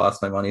worth. I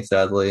lost my money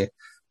sadly,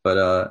 but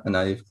and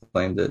now you've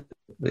claimed it.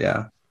 But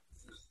yeah.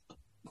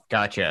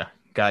 Gotcha.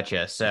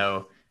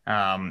 So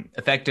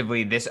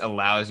effectively, this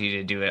allows you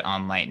to do it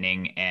on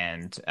Lightning,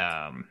 and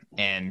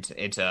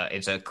it's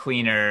a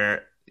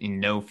cleaner,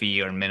 no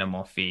fee or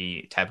minimal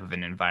fee type of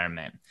an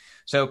environment.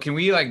 So can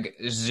we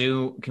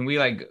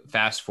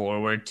fast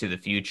forward to the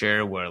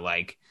future where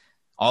like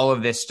all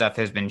of this stuff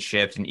has been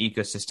shipped and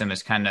ecosystem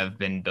has kind of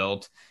been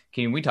built?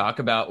 Can we talk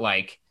about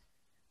like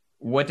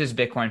what does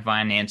Bitcoin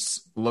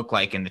finance look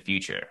like in the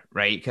future,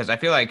 right? Because I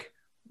feel like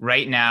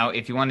right now,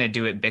 if you want to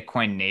do it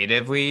Bitcoin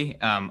natively,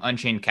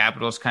 Unchained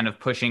Capital is kind of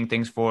pushing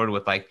things forward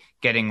with like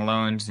getting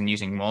loans and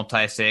using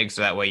multi-sig.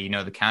 So that way,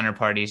 the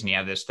counterparties and you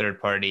have this third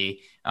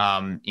party,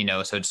 so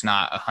it's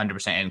not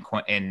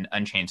 100% in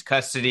Unchained's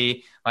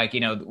custody. Like,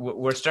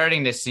 we're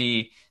starting to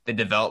see the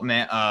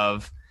development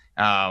of,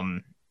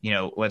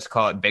 let's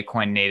call it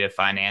Bitcoin native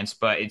finance.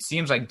 But it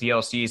seems like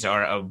DLCs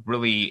are a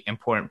really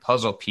important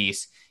puzzle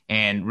piece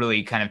and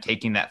really kind of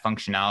taking that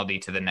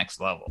functionality to the next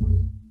level.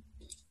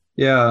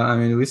 Yeah, I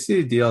mean, we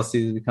see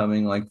DLCs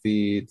becoming like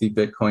the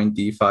Bitcoin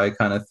DeFi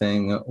kind of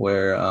thing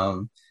where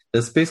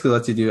this basically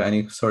lets you do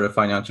any sort of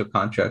financial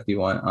contract you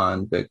want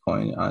on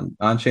Bitcoin,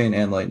 on-chain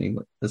and Lightning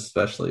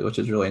especially, which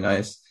is really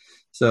nice.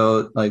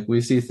 So like we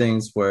see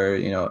things where,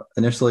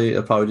 initially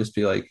it'll probably just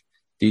be like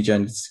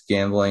degen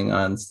gambling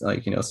on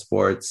like,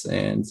 sports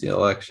and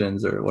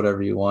elections or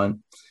whatever you want.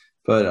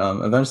 But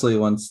eventually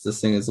once this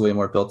thing is way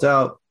more built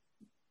out,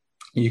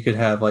 you could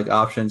have like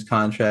options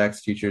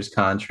contracts, futures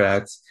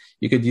contracts.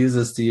 You could use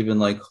this to even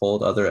like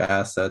hold other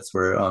assets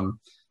where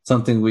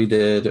something we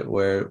did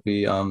where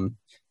we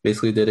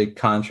basically did a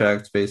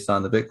contract based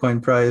on the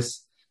Bitcoin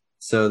price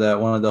so that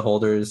one of the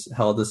holders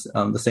held this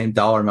the same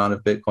dollar amount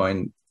of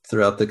Bitcoin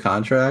throughout the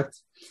contract.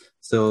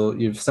 So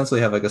you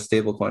essentially have like a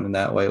stable coin in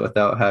that way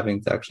without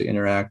having to actually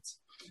interact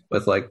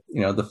with like,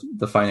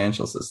 the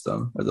financial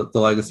system or the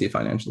legacy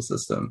financial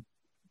system.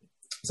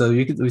 So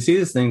we see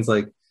these things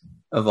like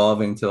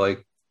evolving to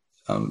like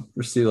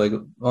pursue like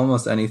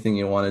almost anything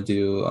you want to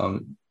do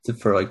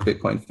for like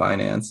Bitcoin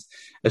finance.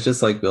 It's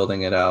just like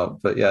building it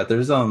out. But yeah,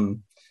 there's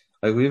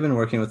like we've been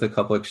working with a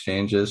couple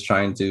exchanges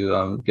trying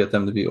to get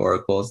them to be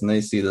oracles, and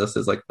they see this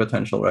as like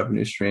potential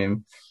revenue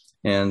stream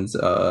and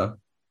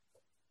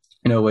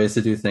ways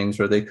to do things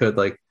where they could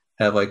like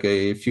have like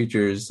a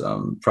futures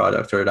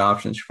product or an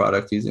options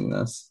product using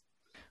this.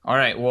 All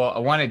right. Well, I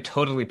want to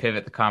totally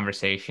pivot the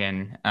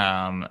conversation.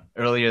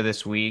 Earlier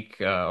this week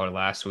or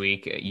last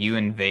week, you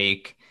and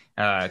Vake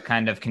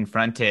kind of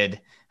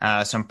confronted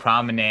some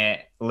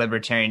prominent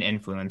libertarian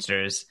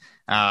influencers.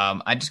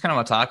 I just kind of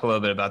want to talk a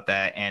little bit about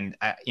that. And,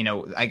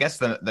 I guess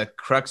the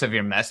crux of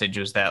your message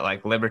was that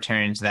like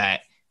libertarians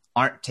that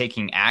aren't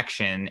taking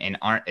action and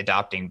aren't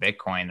adopting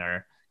Bitcoin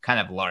are kind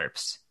of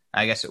LARPs.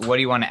 I guess, what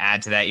do you want to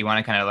add to that? You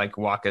want to kind of like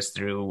walk us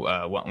through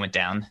what went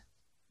down?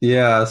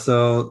 Yeah.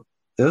 So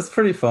it was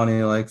pretty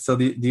funny. Like, so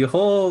the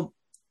whole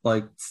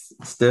like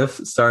stiff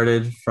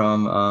started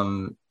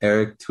from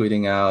Eric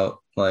tweeting out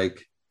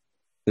like,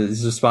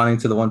 he's responding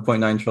to the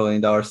 $1.9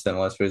 trillion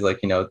stimulus where he's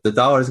like, the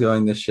dollar's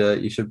going to shit.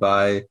 You should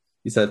buy,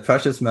 he said,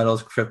 precious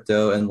metals,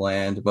 crypto, and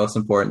land, most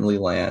importantly,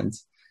 land.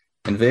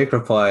 And Vake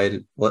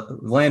replied,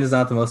 land is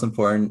not the most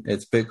important.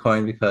 It's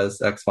Bitcoin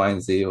because X, Y,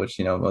 and Z, which,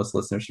 most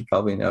listeners should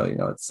probably know,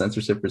 it's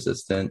censorship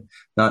resistant,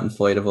 not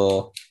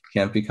inflatable,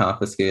 can't be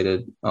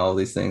confiscated, all of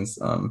these things.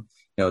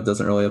 It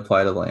doesn't really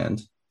apply to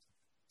land.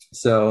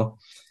 So,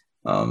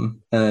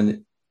 and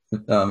then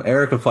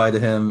Eric replied to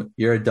him,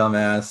 you're a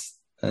dumbass.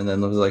 And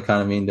then was like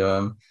kind of mean to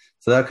him.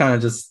 So that kind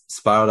of just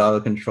spiraled out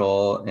of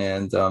control.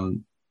 And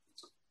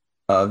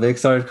Vic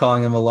started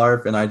calling him a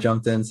LARP, and I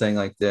jumped in saying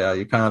like, yeah,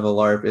 you're kind of a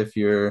LARP if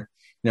you're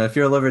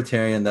a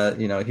libertarian that,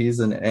 he's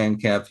an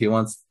ANCAP. He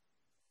wants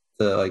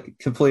the like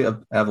complete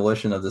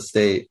abolition of the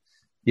state.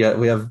 Yet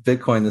we have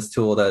Bitcoin, this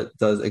tool that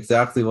does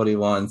exactly what he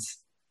wants.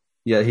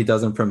 Yet he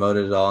doesn't promote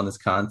it at all in his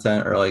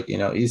content, or like,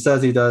 he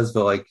says he does,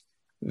 but like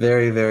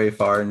very, very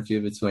far and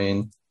few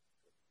between.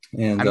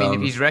 And I mean,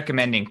 if he's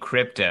recommending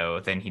crypto,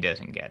 then he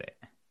doesn't get it.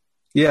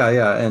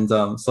 yeah. And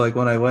so like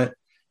when I went,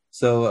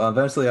 so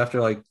eventually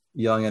after like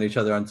yelling at each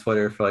other on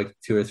Twitter for like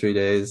 2 or 3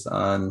 days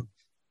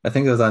I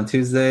think it was on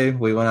Tuesday,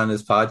 we went on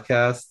his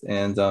podcast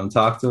and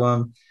talked to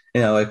him.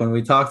 Like when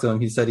we talked to him,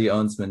 he said he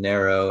owns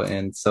Monero.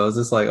 And so it's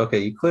just like, okay,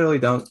 you clearly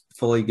don't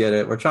fully get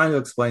it. We're trying to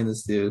explain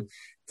this to you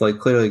to like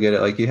clearly get it.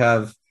 Like you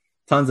have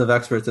tons of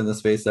experts in the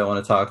space that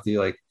want to talk to you.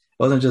 Like it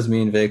wasn't just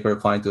me and Vic were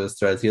replying to his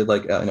threads. He had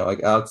like,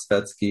 like Alex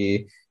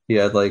Svetsky. He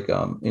had like,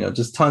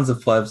 just tons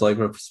of plebs like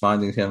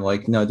responding to him.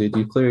 Like, no, dude,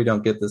 you clearly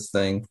don't get this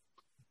thing.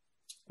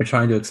 We're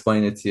trying to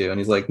explain it to you. And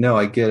he's like, no,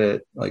 I get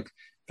it. Like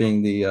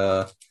being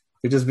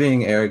you're just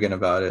being arrogant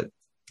about it.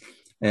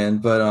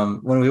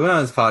 But when we went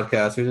on his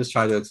podcast, we just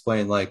tried to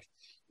explain, like,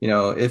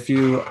 if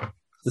you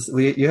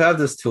have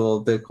this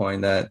tool,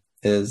 Bitcoin, that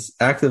is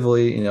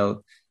actively,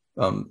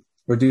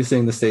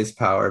 reducing the state's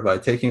power by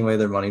taking away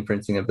their money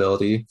printing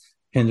ability,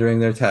 hindering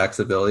their tax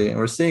ability. And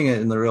we're seeing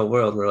it in the real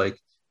world where like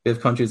we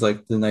have countries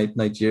like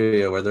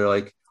Nigeria where they're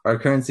like, our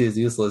currency is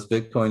useless.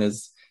 Bitcoin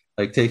is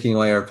like taking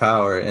away our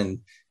power.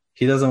 And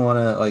he doesn't want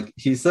to, like,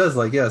 he says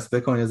like, yes,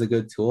 Bitcoin is a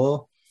good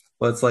tool,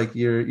 but it's like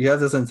you have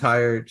this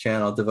entire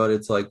channel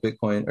devoted to like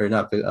Bitcoin or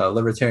not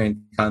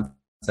libertarian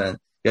content.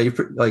 Yeah, he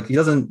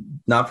doesn't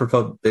not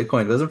promote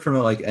Bitcoin. He doesn't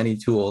promote like any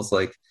tools.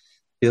 Like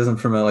he doesn't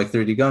promote like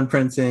 3D gun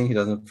printing. He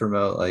doesn't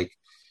promote like,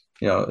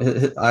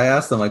 I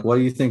asked him like, what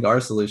do you think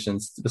are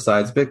solutions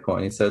besides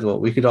Bitcoin? He said, well,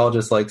 we could all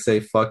just like say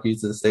fuck you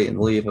to the state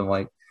and leave. I'm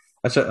like,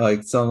 so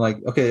I'm like,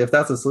 okay, if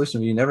that's a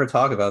solution, you never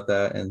talk about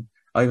that, and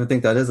I don't even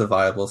think that is a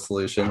viable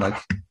solution.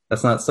 Like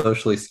that's not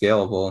socially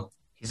scalable.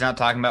 He's not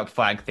talking about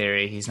flag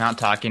theory. He's not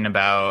talking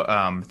about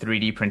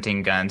 3D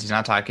printing guns. He's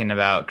not talking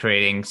about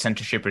creating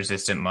censorship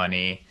resistant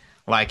money.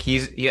 Like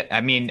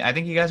I mean, I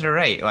think you guys are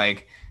right.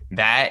 Like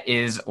that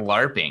is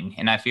LARPing.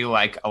 And I feel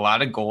like a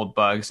lot of gold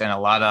bugs and a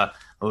lot of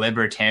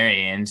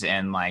libertarians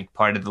and like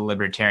part of the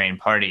Libertarian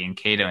Party and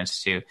Cato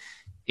Institute,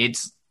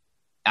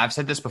 I've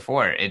said this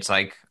before. It's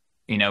like,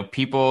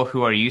 people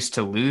who are used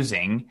to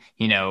losing,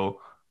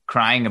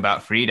 crying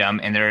about freedom,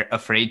 and they're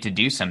afraid to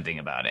do something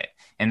about it.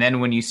 And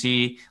then when you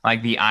see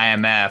like the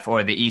IMF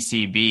or the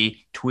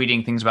ECB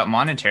tweeting things about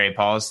monetary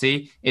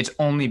policy, it's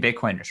only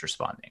Bitcoiners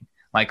responding.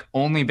 Like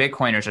only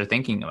Bitcoiners are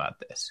thinking about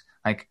this.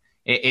 Like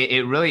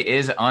it really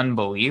is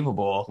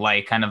unbelievable,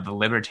 like kind of the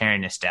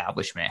libertarian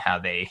establishment, how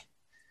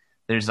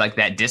there's like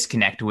that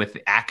disconnect with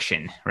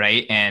action,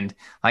 right? And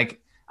like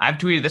I've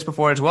tweeted this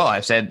before as well.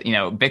 I've said,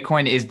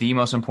 Bitcoin is the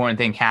most important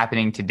thing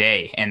happening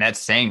today. And that's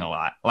saying a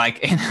lot.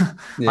 Like,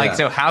 like,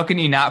 so how can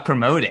you not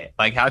promote it?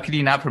 Like, how can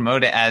you not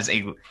promote it as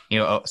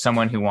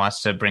someone who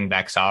wants to bring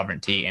back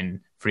sovereignty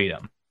and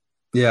freedom?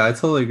 Yeah, I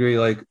totally agree.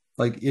 Like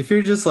if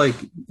you're just like,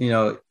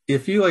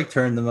 if you like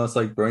turn the most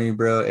like Bernie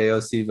bro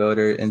AOC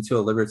voter into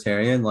a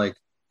libertarian, like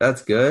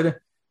that's good.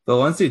 But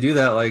once you do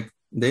that, like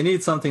they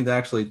need something to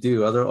actually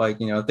do. Other like,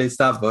 if they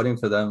stop voting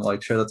for them,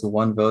 like sure, that's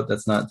one vote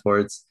that's not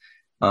towards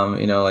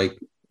like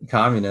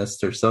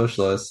communists or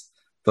socialists,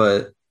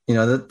 but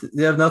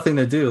they have nothing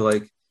to do.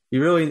 Like you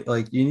really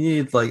like you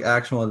need like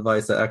actual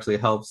advice that actually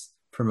helps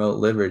promote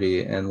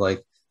liberty, and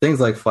like things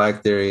like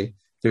flag theory,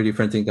 3D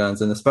printing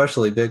guns, and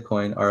especially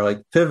Bitcoin are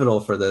like pivotal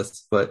for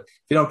this. But if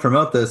you don't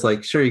promote this,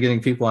 like sure, you're getting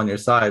people on your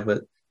side,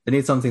 but they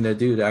need something to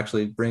do to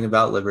actually bring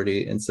about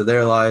liberty into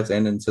their lives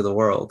and into the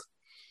world.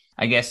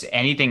 I guess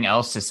anything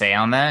else to say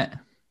on that?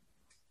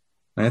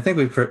 And I think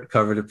we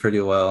covered it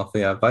pretty well. But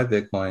yeah, buy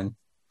Bitcoin.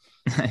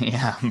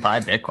 Yeah, buy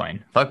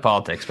Bitcoin. Fuck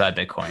politics, buy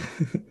Bitcoin.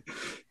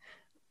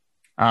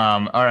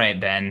 All right,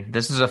 Ben.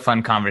 This is a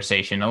fun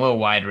conversation, a little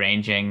wide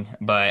ranging,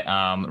 but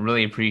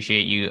really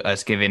appreciate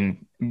us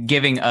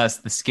giving us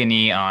the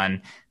skinny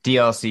on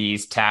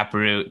DLCs,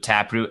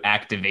 Taproot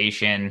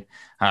activation,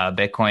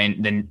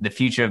 Bitcoin, the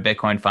future of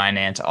Bitcoin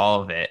finance,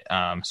 all of it.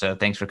 So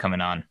thanks for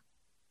coming on.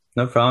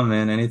 No problem,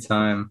 man.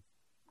 Anytime.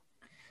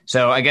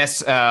 So I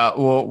guess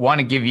we'll want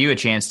to give you a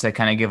chance to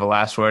kind of give a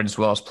last word as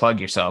well as plug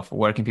yourself.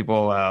 Where can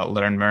people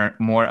learn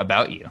more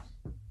about you?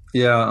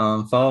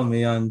 Yeah, follow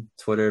me on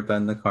Twitter,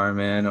 Ben the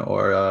Carman,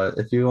 or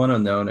if you want to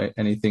know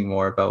anything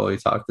more about what we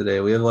talked today,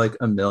 we have like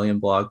 1 million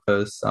blog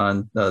posts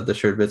on the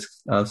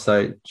SureBits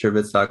site,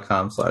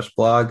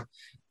 surebits.com/blog.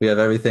 We have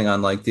everything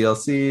on like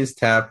DLCs,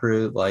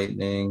 Taproot,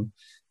 Lightning,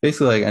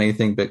 basically like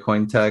anything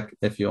Bitcoin tech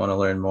if you want to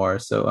learn more.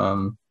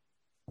 So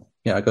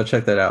yeah, go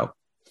check that out.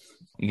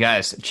 You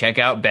guys, check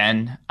out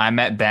Ben. I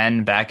met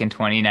Ben back in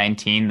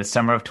 2019, the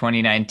summer of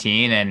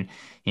 2019, and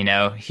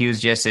he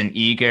was just an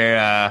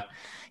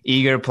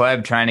eager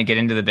pleb trying to get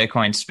into the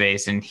Bitcoin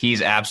space, and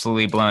he's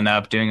absolutely blown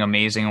up, doing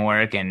amazing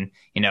work. And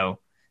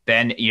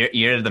Ben,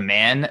 you're the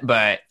man,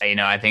 but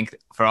I think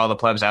for all the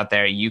plebs out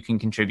there, you can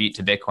contribute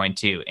to Bitcoin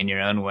too in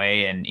your own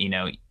way. And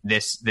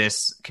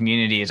this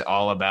community is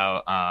all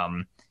about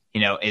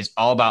is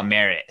all about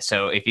merit.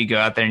 So if you go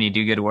out there and you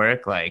do good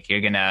work, like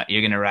you're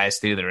gonna rise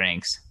through the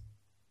ranks.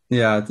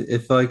 Yeah,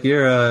 if like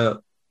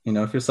you're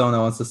if you're someone that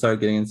wants to start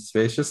getting into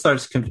space, just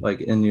start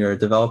like in your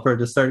developer,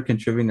 just start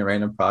contributing to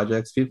random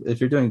projects. If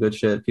you're doing good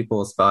shit, people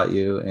will spot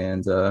you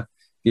and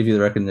give you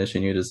the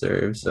recognition you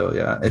deserve. So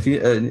yeah, if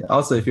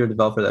you're a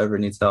developer that ever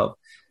needs help,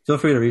 feel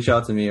free to reach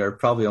out to me or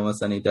probably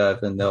almost any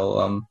dev, and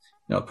they'll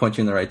point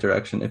you in the right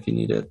direction if you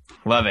need it.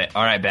 Love it.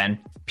 All right, Ben.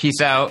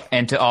 Peace out.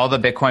 And to all the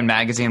Bitcoin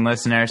Magazine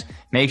listeners,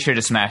 make sure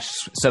to smash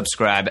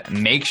subscribe.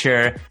 Make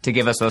sure to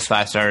give us those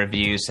 5-star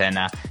reviews, and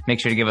make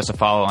sure to give us a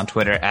follow on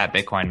Twitter at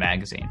Bitcoin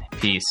Magazine.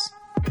 Peace.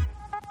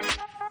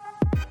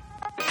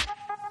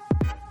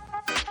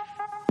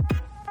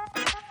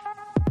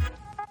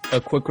 A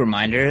quick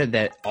reminder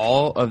that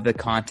all of the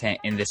content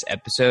in this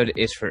episode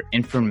is for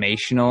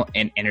informational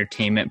and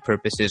entertainment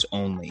purposes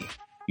only.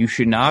 You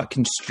should not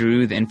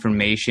construe the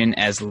information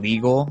as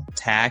legal,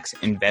 tax,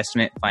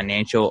 investment,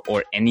 financial,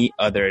 or any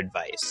other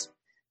advice.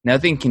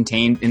 Nothing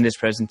contained in this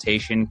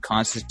presentation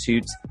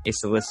constitutes a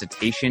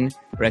solicitation,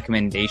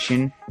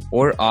 recommendation,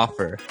 or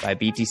offer by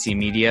BTC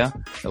Media,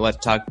 the Let's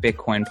Talk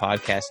Bitcoin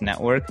podcast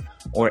network,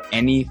 or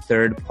any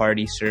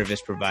third-party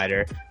service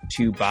provider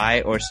to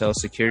buy or sell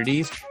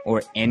securities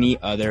or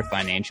any other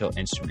financial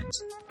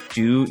instruments.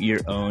 Do your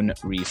own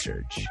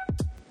research.